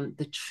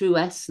the true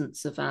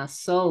essence of our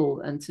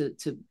soul, and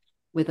to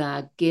with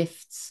our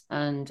gifts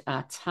and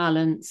our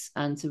talents,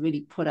 and to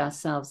really put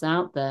ourselves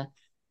out there.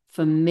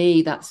 For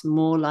me, that's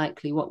more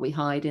likely what we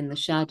hide in the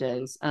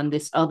shadows, and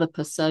this other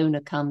persona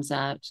comes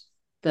out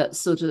that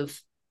sort of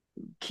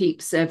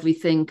keeps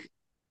everything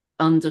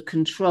under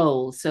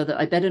control, so that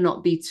I better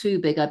not be too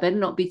big, I better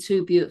not be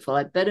too beautiful,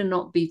 I better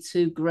not be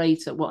too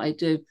great at what I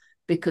do,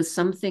 because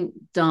something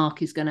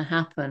dark is going to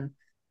happen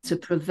to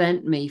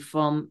prevent me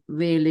from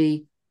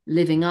really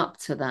living up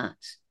to that.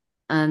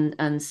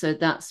 And so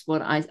that's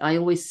what I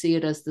always see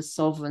it as the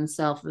sovereign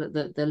self,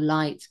 the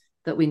light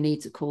that we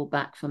need to call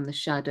back from the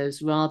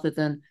shadows, rather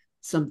than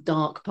some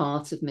dark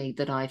part of me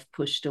that I've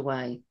pushed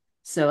away.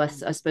 So I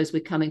suppose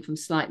we're coming from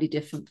slightly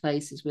different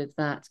places with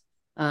that.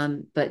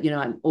 But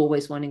I'm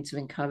always wanting to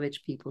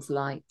encourage people's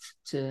light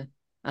to,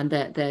 and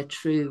their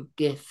true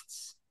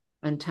gifts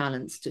and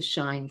talents to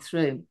shine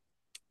through.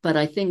 But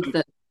I think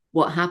that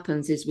what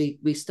happens is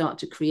we start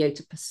to create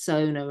a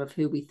persona of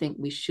who we think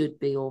we should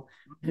be, or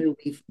who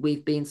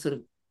we've been sort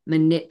of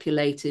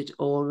manipulated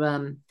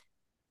or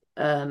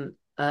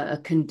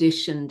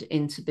conditioned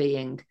into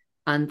being,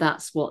 and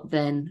that's what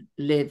then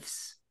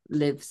lives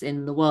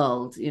in the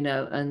world,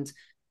 and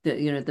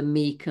the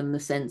meek and the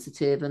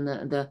sensitive, and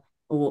the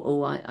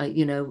or I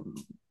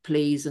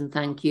please and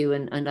thank you,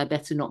 and I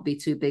better not be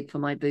too big for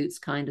my boots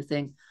kind of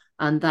thing.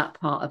 And that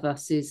part of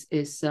us is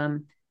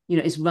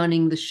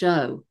running the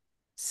show.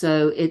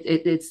 So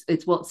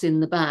it's what's in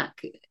the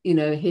back,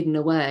 hidden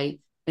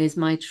away, is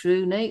my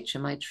true nature,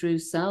 my true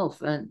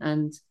self.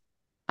 And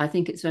I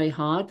think it's very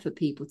hard for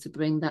people to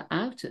bring that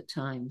out at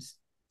times.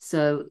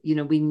 So,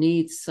 we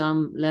need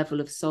some level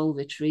of soul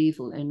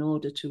retrieval in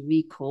order to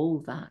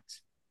recall that.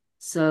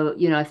 So,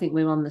 I think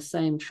we're on the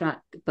same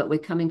track, but we're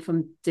coming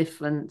from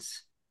different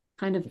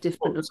lines Coming of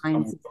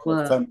from the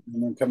work. feminine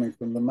and coming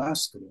from the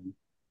masculine.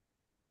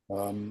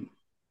 Um,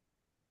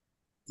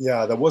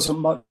 yeah, there wasn't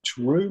much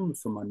room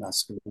for my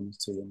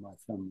masculinity in my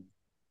family.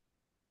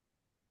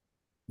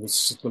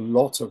 There's a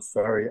lot of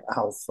very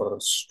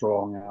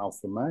strong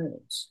alpha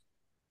males.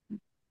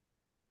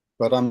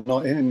 But I'm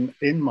not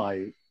in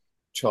my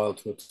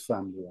childhood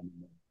family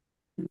anymore.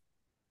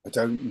 I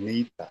don't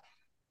need that.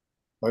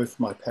 Both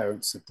my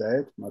parents are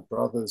dead. My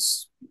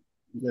brothers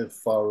live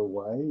far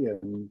away,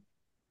 and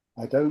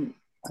I don't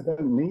I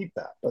don't need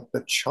that. But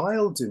the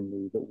child in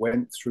me that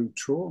went through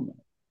trauma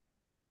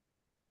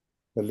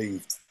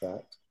believed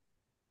that,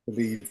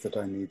 believed that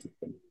I needed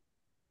them.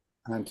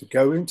 And to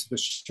go into the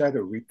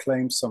shadow,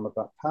 reclaim some of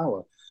that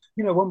power.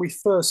 You know, when we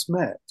first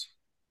met,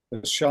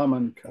 the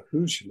shaman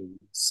Kahujli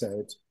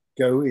said,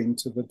 go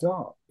into the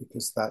dark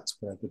because that's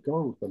where the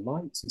gold, the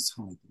light is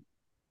hiding.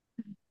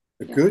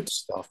 The good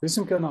stuff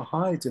isn't going to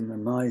hide in the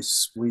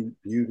nice, sweet,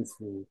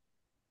 beautiful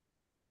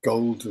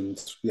golden,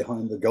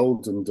 behind the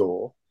golden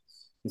door.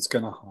 It's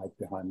going to hide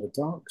behind the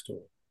dark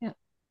door. Yeah.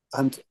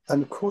 And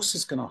of course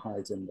it's going to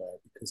hide in there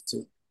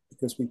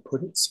because we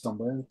put it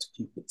somewhere to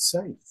keep it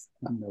safe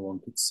and no one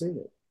could see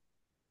it.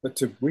 But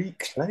to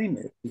reclaim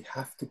it, we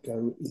have to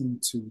go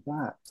into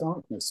that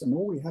darkness. And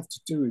all we have to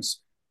do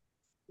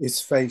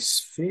is face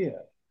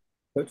fear.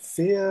 But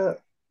fear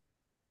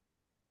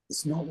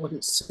is not what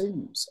it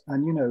seems.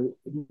 And, you know,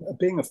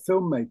 being a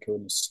filmmaker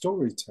and a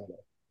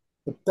storyteller,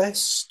 the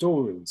best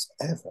stories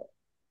ever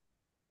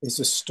is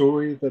a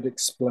story that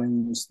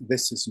explains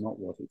this is not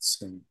what it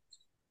seems.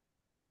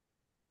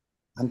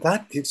 And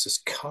that gives us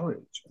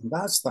courage. And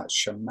that's that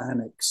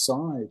shamanic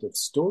side of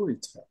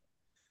storytelling.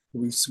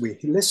 We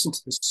listen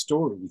to the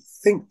story, we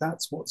think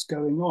that's what's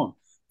going on.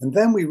 And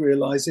then we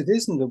realize it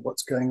isn't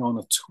what's going on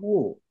at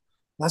all.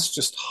 That's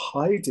just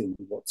hiding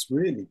what's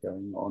really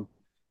going on.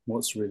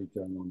 What's really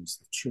going on is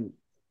the truth.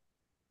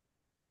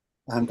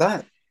 And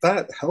that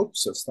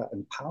helps us, that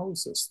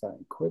empowers us, that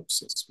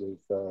equips us with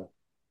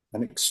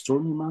an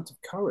extraordinary amount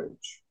of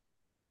courage.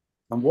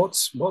 And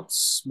what's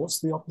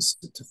the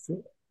opposite to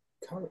fear?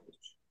 Courage.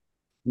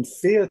 And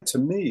fear to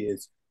me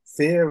is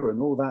fear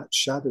and all that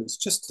shadow is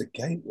just a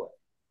gateway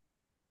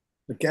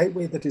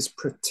that is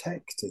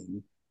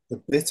protecting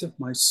the bit of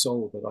my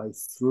soul that I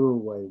threw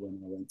away when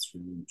I went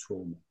through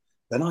trauma.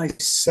 Then I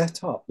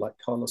set up, like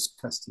Carlos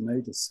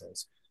Castaneda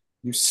says,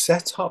 you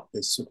set up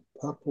this sort of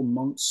purple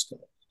monster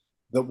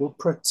that will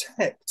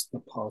protect the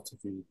part of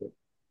you that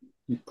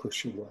you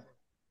push away.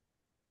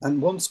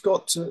 And one's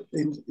got to,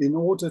 in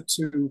order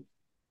to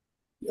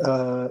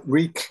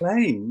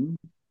reclaim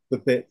the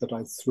bit that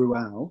I threw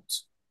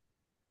out,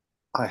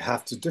 I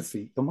have to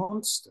defeat the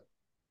monster.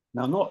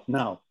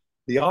 Now,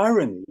 the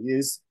irony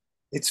is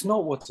it's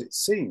not what it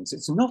seems.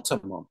 It's not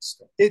a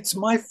monster. It's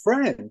my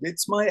friend.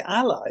 It's my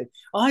ally.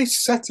 I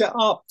set it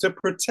up to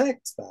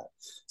protect that.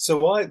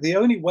 So the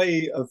only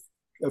way of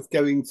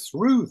going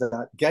through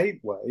that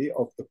gateway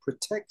of the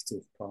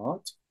protective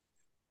part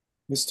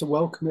is to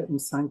welcome it and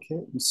thank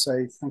it and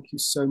say, thank you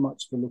so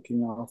much for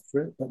looking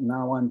after it. But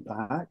now I'm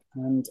back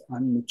and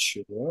I'm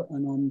mature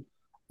and I'm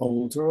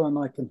older and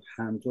I can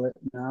handle it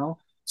now.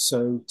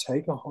 So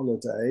take a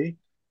holiday.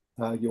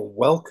 You're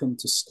welcome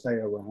to stay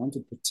around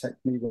and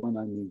protect me when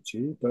I need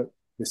you, but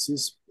this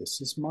is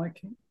my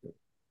kingdom,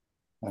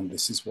 and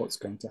this is what's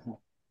going to happen.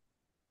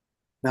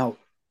 Now,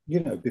 you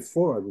know,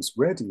 before I was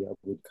ready, I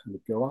would kind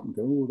of go up and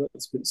go, oh,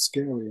 that's a bit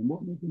scary, and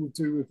what am I going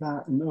to do with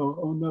that? And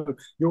oh no,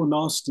 you're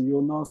nasty,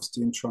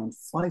 and try and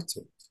fight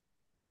it.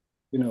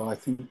 You know, I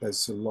think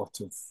there's a lot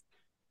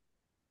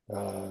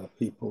of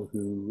people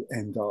who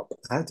end up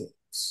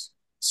addicts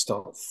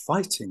start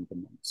fighting the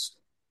monster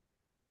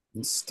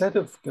instead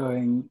of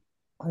going,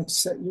 I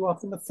set you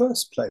up in the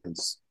first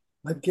place.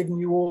 I've given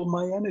you all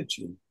my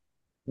energy.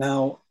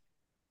 Now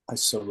I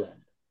surrender.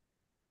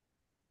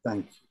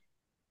 Thank you.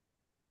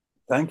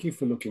 Thank you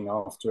for looking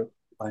after it.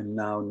 I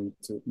now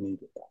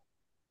need it back.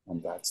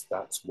 And that's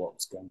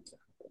what's going to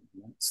happen.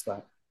 That's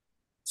that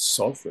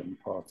sovereign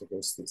part of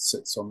us that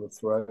sits on the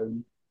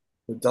throne,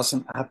 that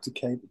doesn't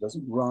abdicate, that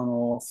doesn't run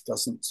off,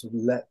 doesn't sort of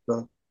let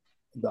the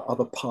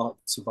other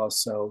parts of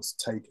ourselves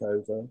take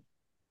over.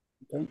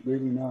 We don't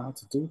really know how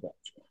to do that,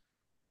 John.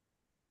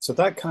 So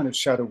that kind of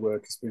shadow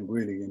work has been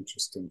really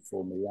interesting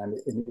for me. And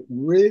it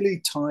really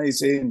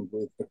ties in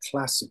with the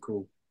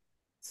classical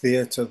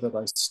theatre that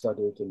I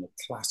studied and the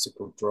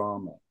classical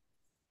drama,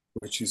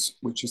 which is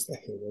the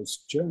hero's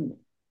journey.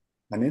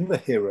 And in the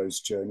hero's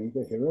journey,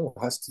 the hero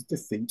has to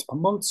defeat a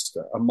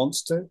monster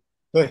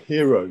the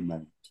hero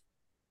made.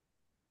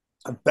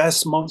 The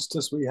best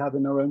monsters we have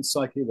in our own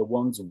psyche, the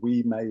ones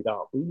we made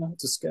up. We know how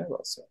to scare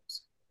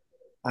ourselves.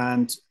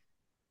 And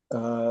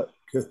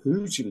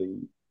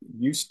Kahujli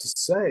used to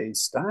say,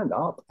 stand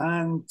up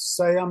and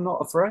say, I'm not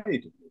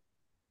afraid.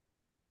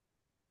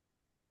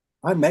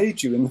 I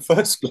made you in the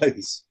first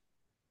place.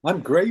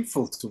 I'm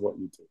grateful to what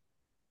you do.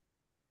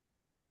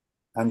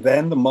 And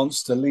then the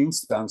monster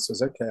leans down and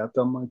says, okay, I've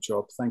done my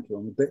job. Thank you.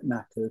 I'm a bit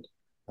knackered.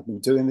 I've been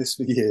doing this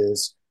for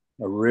years.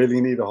 I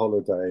really need a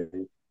holiday.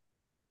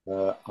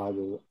 I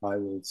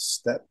will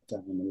step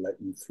down and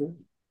let you through.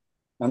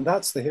 And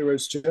that's the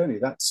hero's journey.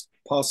 That's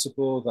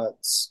possible.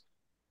 That's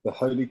the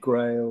Holy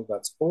Grail.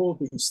 That's all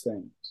these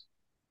things.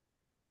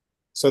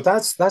 So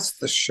that's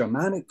the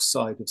shamanic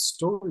side of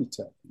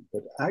storytelling.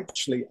 But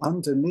actually,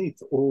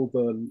 underneath all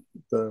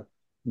the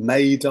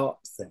made up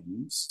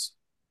things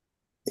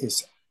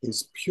is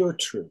pure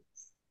truth.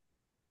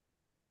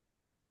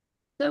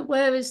 So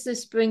where is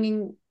this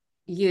bringing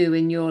you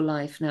in your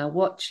life now?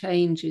 What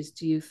changes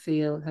do you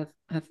feel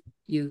have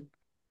you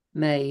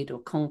made or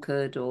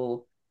conquered,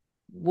 or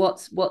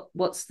what's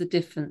the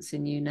difference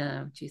in you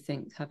now, do you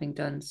think, having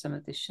done some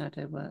of this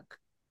shadow work?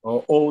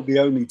 Or the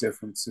only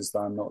difference is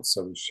that I'm not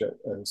so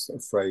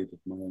afraid of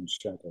my own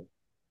shadow,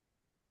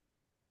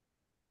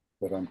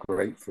 that I'm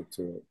grateful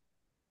to it,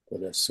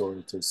 that I saw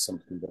it as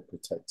something that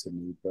protected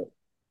me, but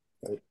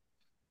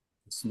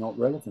it's not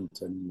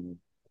relevant anymore.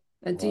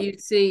 And do Right? you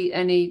see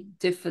any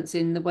difference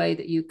in the way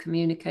that you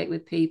communicate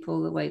with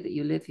people, the way that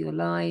you live your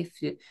life?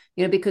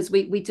 Because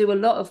we do a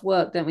lot of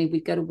work, don't we?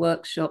 We go to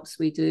workshops,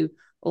 we do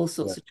all Yeah.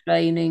 sorts of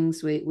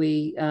trainings,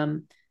 we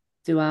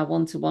do our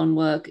one-to-one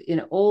work,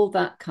 all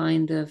that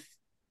kind of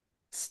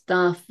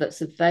stuff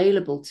that's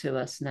available to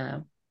us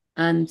now.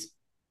 And,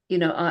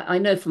 I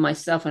know for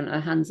myself, and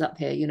a hands up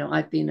here,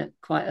 I've been at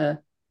quite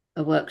a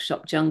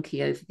workshop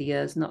junkie over the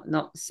years,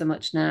 not so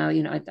much now.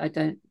 I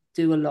don't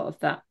do a lot of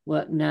that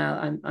work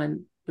now.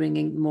 I'm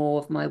bringing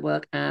more of my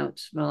work out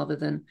rather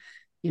than,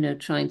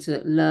 trying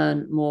to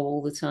learn more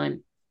all the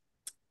time.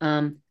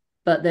 Um,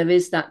 but there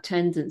is that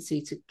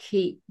tendency to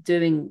keep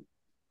doing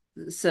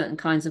certain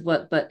kinds of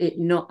work, but it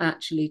not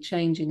actually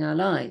changing our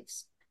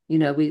lives. We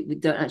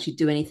don't actually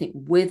do anything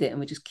with it, and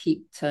we just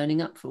keep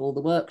turning up for all the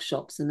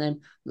workshops, and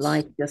then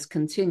life just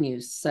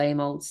continues,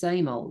 same old,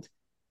 same old.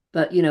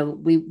 But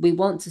we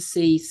want to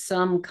see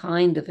some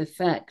kind of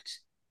effect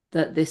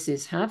that this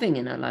is having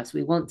in our lives.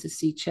 We want to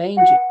see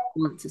changes.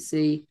 We want to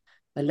see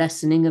a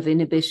lessening of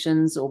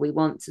inhibitions, or we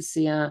want to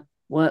see our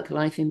work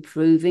life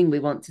improving. We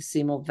want to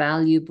see more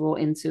value brought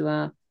into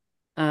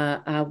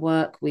our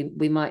work. We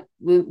might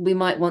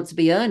want to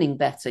be earning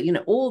better.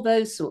 All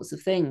those sorts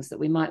of things that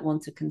we might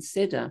want to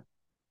consider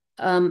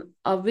are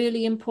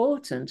really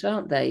important,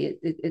 aren't they?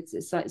 It's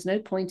like there's no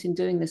point in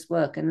doing this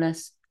work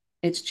unless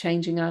it's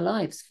changing our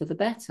lives for the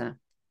better.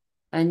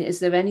 And is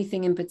there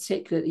anything in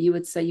particular that you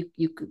would say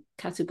you could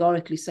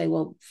categorically say,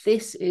 well,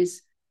 this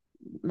is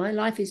my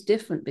life is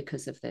different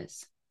because of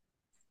this?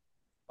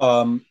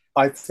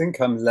 I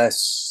think I'm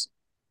less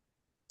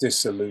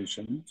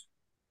disillusioned.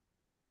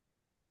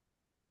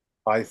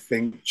 I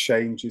think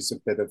change is a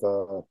bit of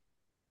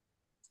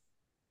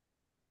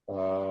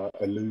a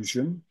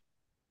illusion.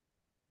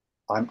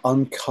 I'm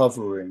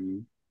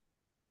uncovering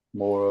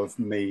more of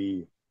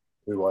me,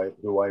 who I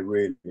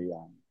really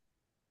am,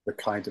 the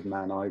kind of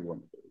man I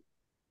want to be.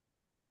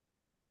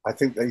 I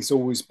think that he's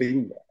always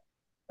been there.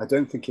 I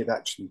don't think it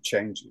actually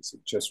changes.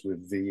 It just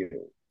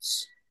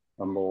reveals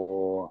a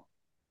more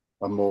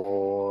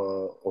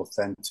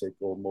authentic,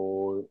 or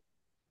more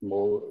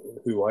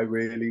who I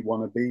really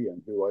want to be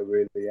and who I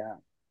really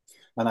am.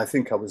 And I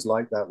think I was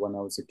like that when I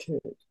was a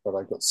kid, but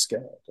I got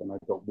scared and I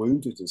got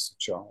wounded as a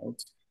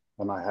child.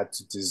 And I had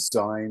to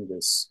design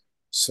this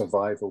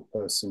survival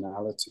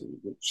personality,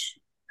 which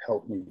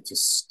helped me to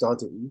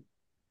study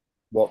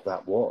what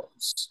that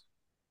was.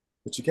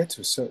 But you get to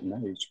a certain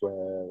age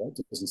where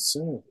that doesn't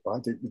serve.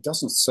 It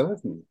doesn't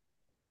serve me.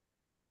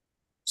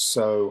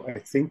 So I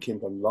think in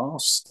the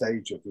last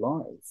stage of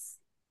life,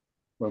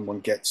 when one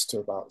gets to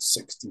about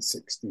 60,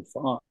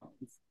 65,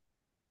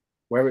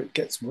 where it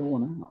gets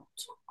worn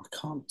out, I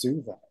can't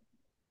do that.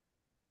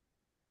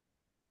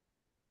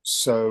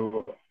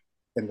 So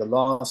in the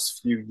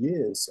last few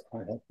years, I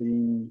have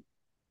been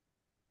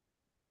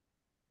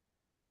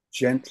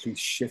gently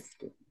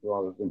shifting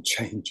rather than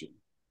changing.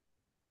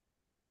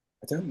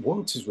 I don't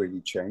want to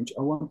really change.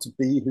 I want to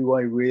be who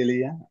I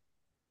really am.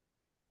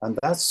 And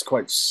that's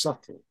quite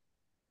subtle.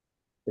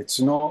 It's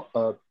not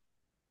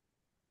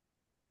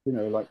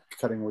like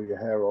cutting all your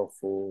hair off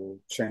or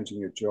changing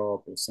your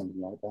job or something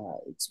like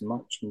that. It's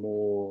much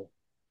more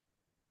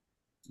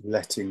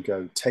letting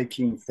go,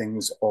 taking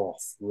things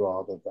off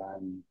rather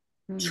than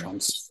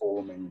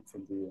transforming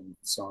from the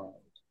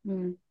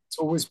inside. It's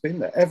always been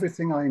there.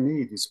 Everything I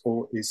need is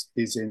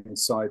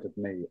inside of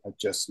me. I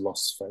just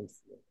lost faith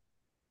with it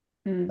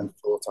and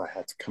thought I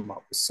had to come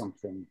up with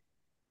something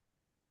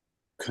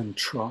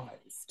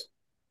contrived.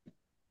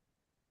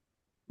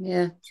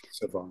 Yeah. To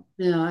survive.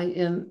 Yeah,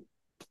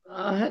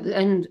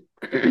 and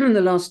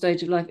the last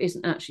stage of life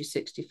isn't actually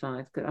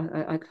 65, but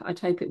I'd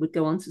hope it would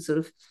go on to sort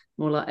of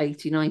more like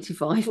 80,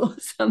 95 or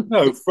something.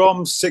 No,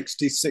 from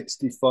 60,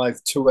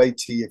 65 to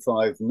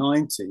 85,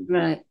 90,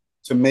 right,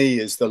 to me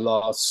is the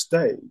last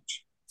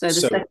stage. so the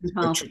second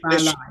half of our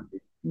life.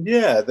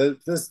 Yeah, the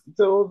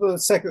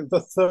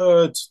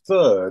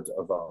third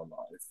of our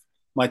life.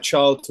 My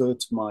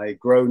childhood, my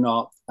grown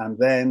up, and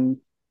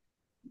then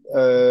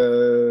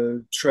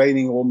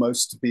training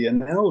almost to be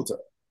an elder.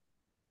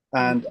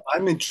 And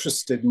I'm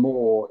interested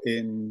more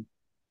in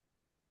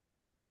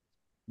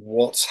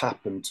what's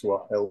happened to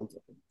our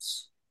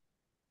elders.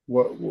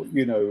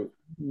 We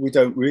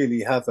don't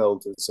really have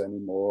elders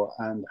anymore,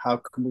 and how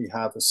can we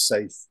have a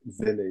safe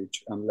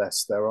village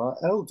unless there are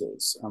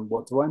elders? And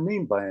what do I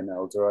mean by an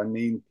elder? I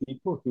mean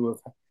people who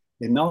have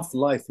enough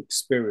life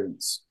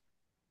experience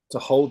to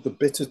hold the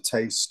bitter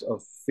taste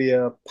of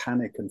fear,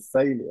 panic, and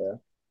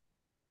failure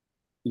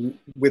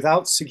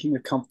without seeking a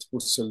comfortable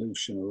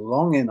solution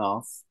long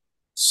enough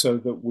so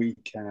that we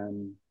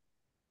can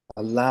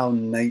allow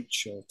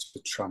nature to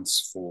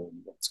transform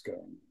what's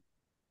going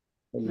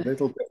on. A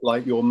little bit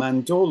like your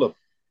mandala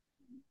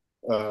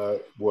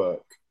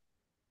work.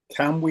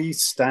 Can we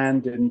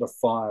stand in the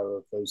fire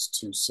of those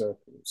two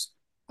circles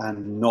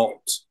and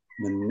not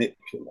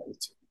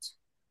manipulate it?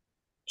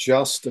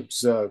 Just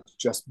observe,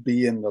 just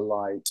be in the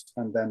light,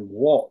 and then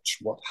watch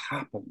what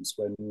happens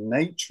when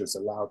nature's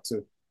allowed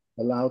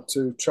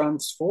to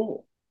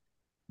transform.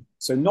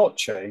 So not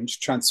change,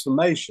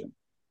 transformation,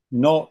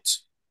 not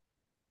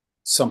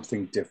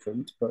something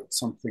different, but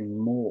something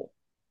more,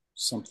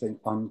 something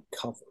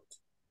uncovered.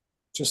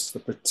 Just the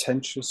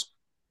pretentious,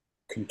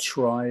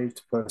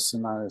 contrived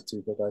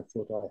personality that I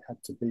thought I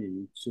had to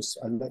be, just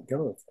I let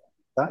go of that.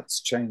 That's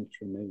change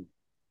for me.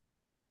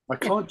 I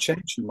can't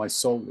change who my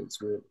soul is,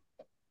 really.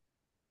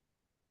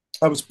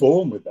 I was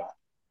born with that.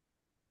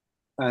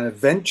 And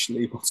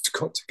eventually it's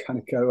got to kind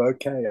of go,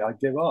 okay, I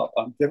give up.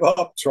 I give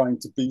up trying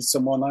to be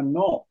someone I'm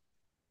not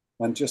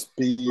and just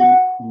be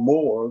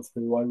more of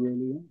who I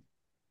really am.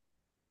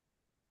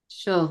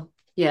 Sure.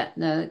 Yeah,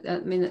 no, I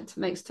mean, it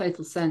makes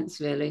total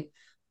sense, really.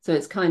 So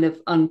it's kind of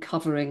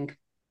uncovering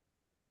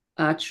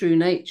our true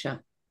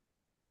nature.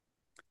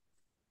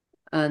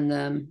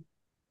 And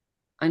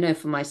I know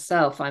for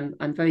myself, I'm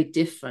very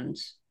different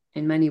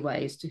in many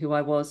ways to who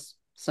I was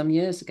some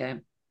years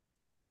ago.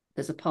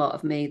 There's a part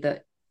of me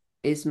that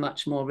is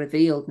much more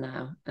revealed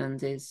now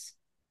and is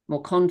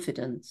more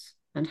confident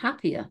and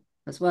happier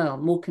as well,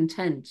 more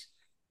content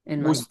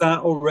in my. Was that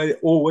already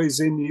always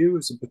in you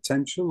as a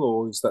potential,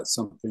 or is that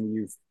something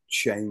you've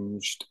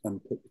changed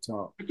and picked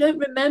up? I don't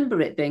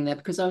remember it being there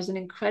because I was an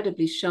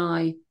incredibly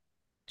shy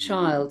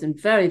child and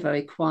very,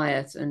 very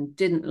quiet and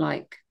didn't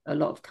like a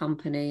lot of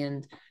company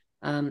and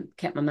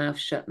kept my mouth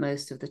shut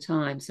most of the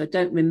time. So I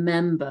don't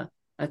remember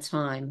a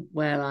time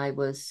where I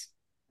was,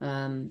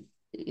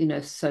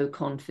 so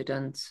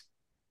confident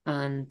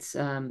and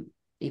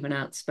even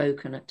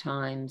outspoken at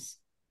times.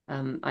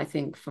 I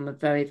think from a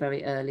very,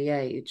 very early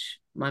age,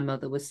 my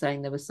mother was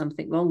saying there was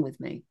something wrong with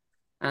me.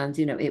 And,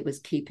 it was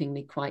keeping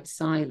me quite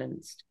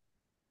silenced.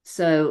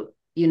 So,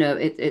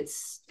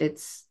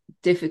 it's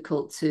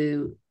difficult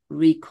to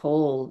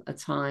recall a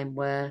time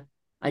where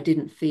I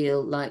didn't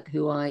feel like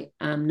who I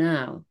am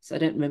now. So I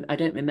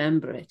don't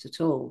remember it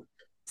at all.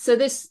 So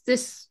this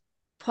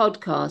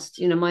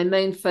podcast, my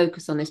main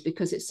focus on this,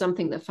 because it's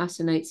something that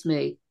fascinates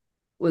me,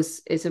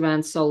 is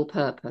around soul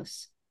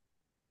purpose.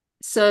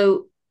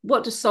 So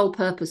what does soul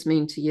purpose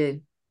mean to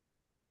you?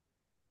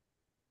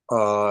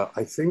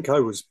 I think I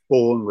was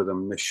born with a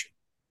mission.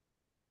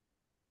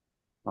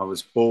 I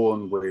was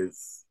born with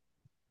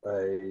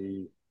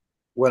a,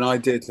 when I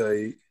did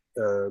a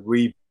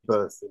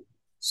rebirthing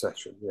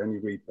session, the only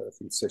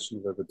rebirthing session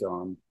I've ever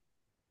done,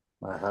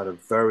 I had a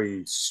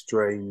very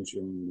strange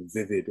and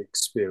vivid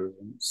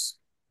experience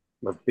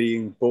of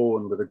being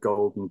born with a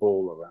golden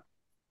ball around.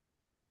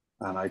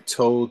 And I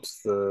told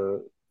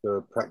the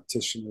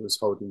practitioner who was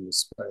holding the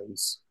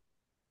space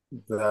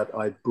that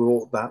I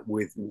brought that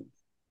with me,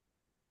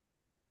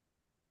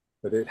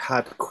 that it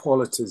had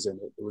qualities in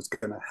it that was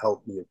going to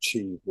help me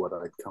achieve what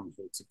I'd come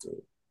here to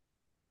do.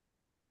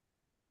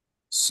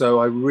 So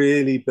I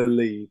really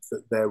believe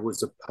that there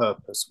was a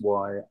purpose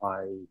why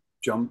I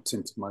jumped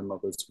into my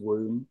mother's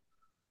womb,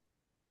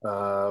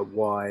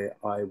 why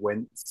I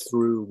went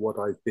through what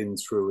I've been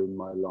through in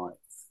my life.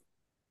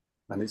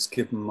 And it's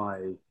given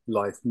my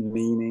life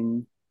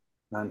meaning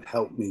and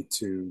helped me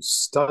to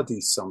study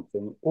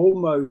something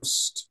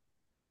almost,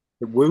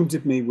 it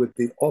wounded me with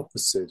the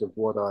opposite of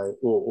what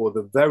or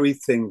the very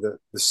thing that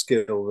the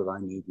skill that I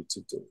needed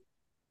to do,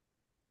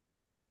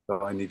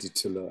 that I needed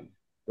to learn,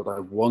 that I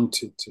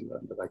wanted to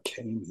learn, that I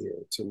came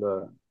here to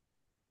learn.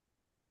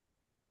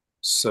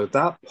 So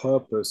that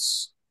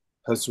purpose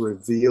has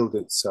revealed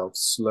itself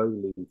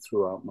slowly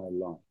throughout my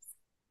life.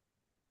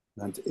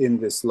 And in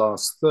this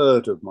last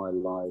third of my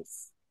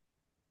life,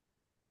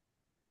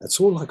 that's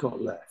all I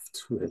got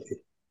left, really.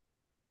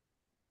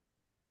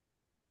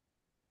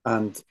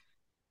 And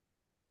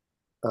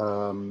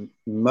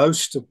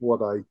most of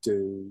what I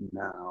do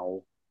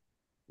now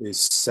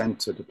is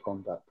centered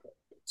upon that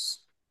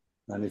purpose.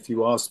 And if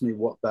you ask me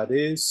what that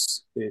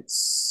is,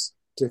 it's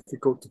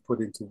difficult to put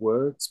into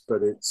words,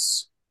 but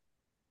it's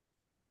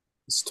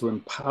to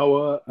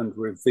empower and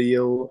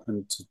reveal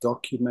and to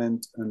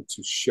document and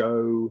to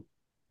show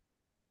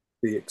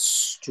the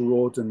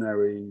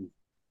extraordinary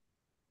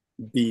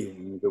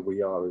being that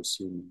we are as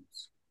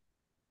humans.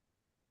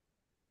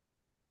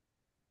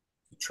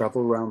 To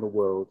travel around the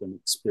world and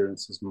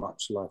experience as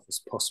much life as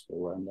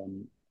possible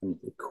and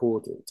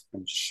record it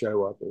and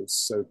show others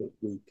so that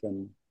we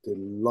can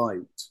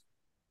delight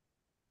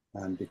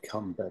and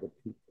become better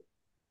people.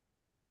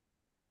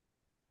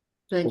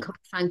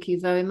 Thank you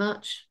very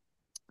much.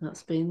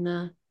 That's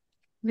been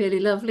really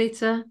lovely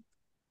to.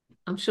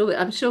 I'm sure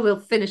we'll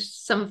finish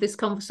some of this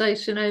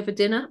conversation over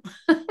dinner,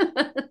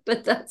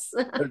 but that's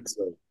I hope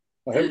so.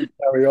 I hope we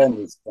carry on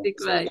this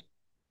conversation. great.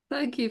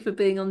 Thank you for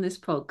being on this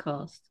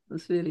podcast.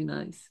 That's really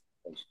nice.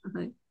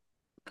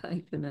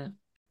 Bye for now.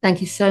 Thank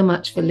you so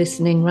much for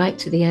listening right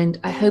to the end.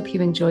 I hope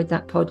you enjoyed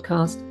that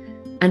podcast.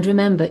 And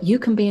remember, you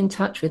can be in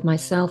touch with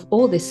myself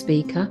or this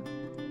speaker.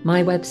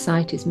 My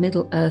website is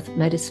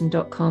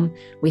middleearthmedicine.com.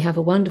 We have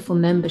a wonderful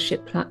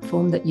membership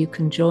platform that you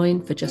can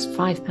join for just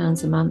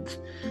 £5 a month.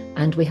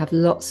 And we have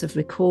lots of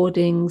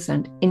recordings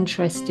and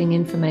interesting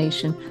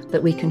information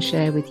that we can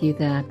share with you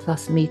there,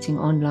 plus meeting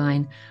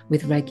online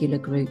with regular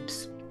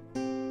groups.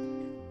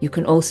 You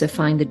can also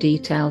find the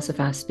details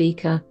of our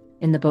speaker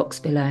in the box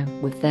below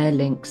with their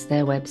links,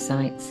 their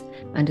websites,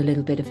 and a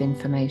little bit of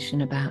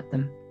information about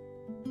them.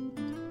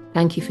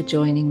 Thank you for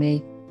joining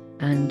me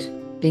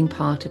and being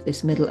part of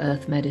this Middle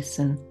Earth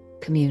Medicine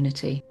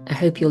community. I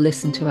hope you'll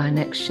listen to our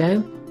next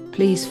show.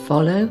 Please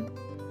follow,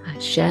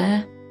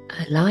 share,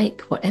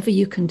 like, whatever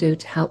you can do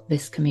to help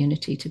this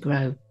community to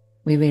grow.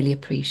 We really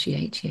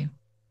appreciate you.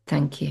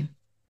 Thank you.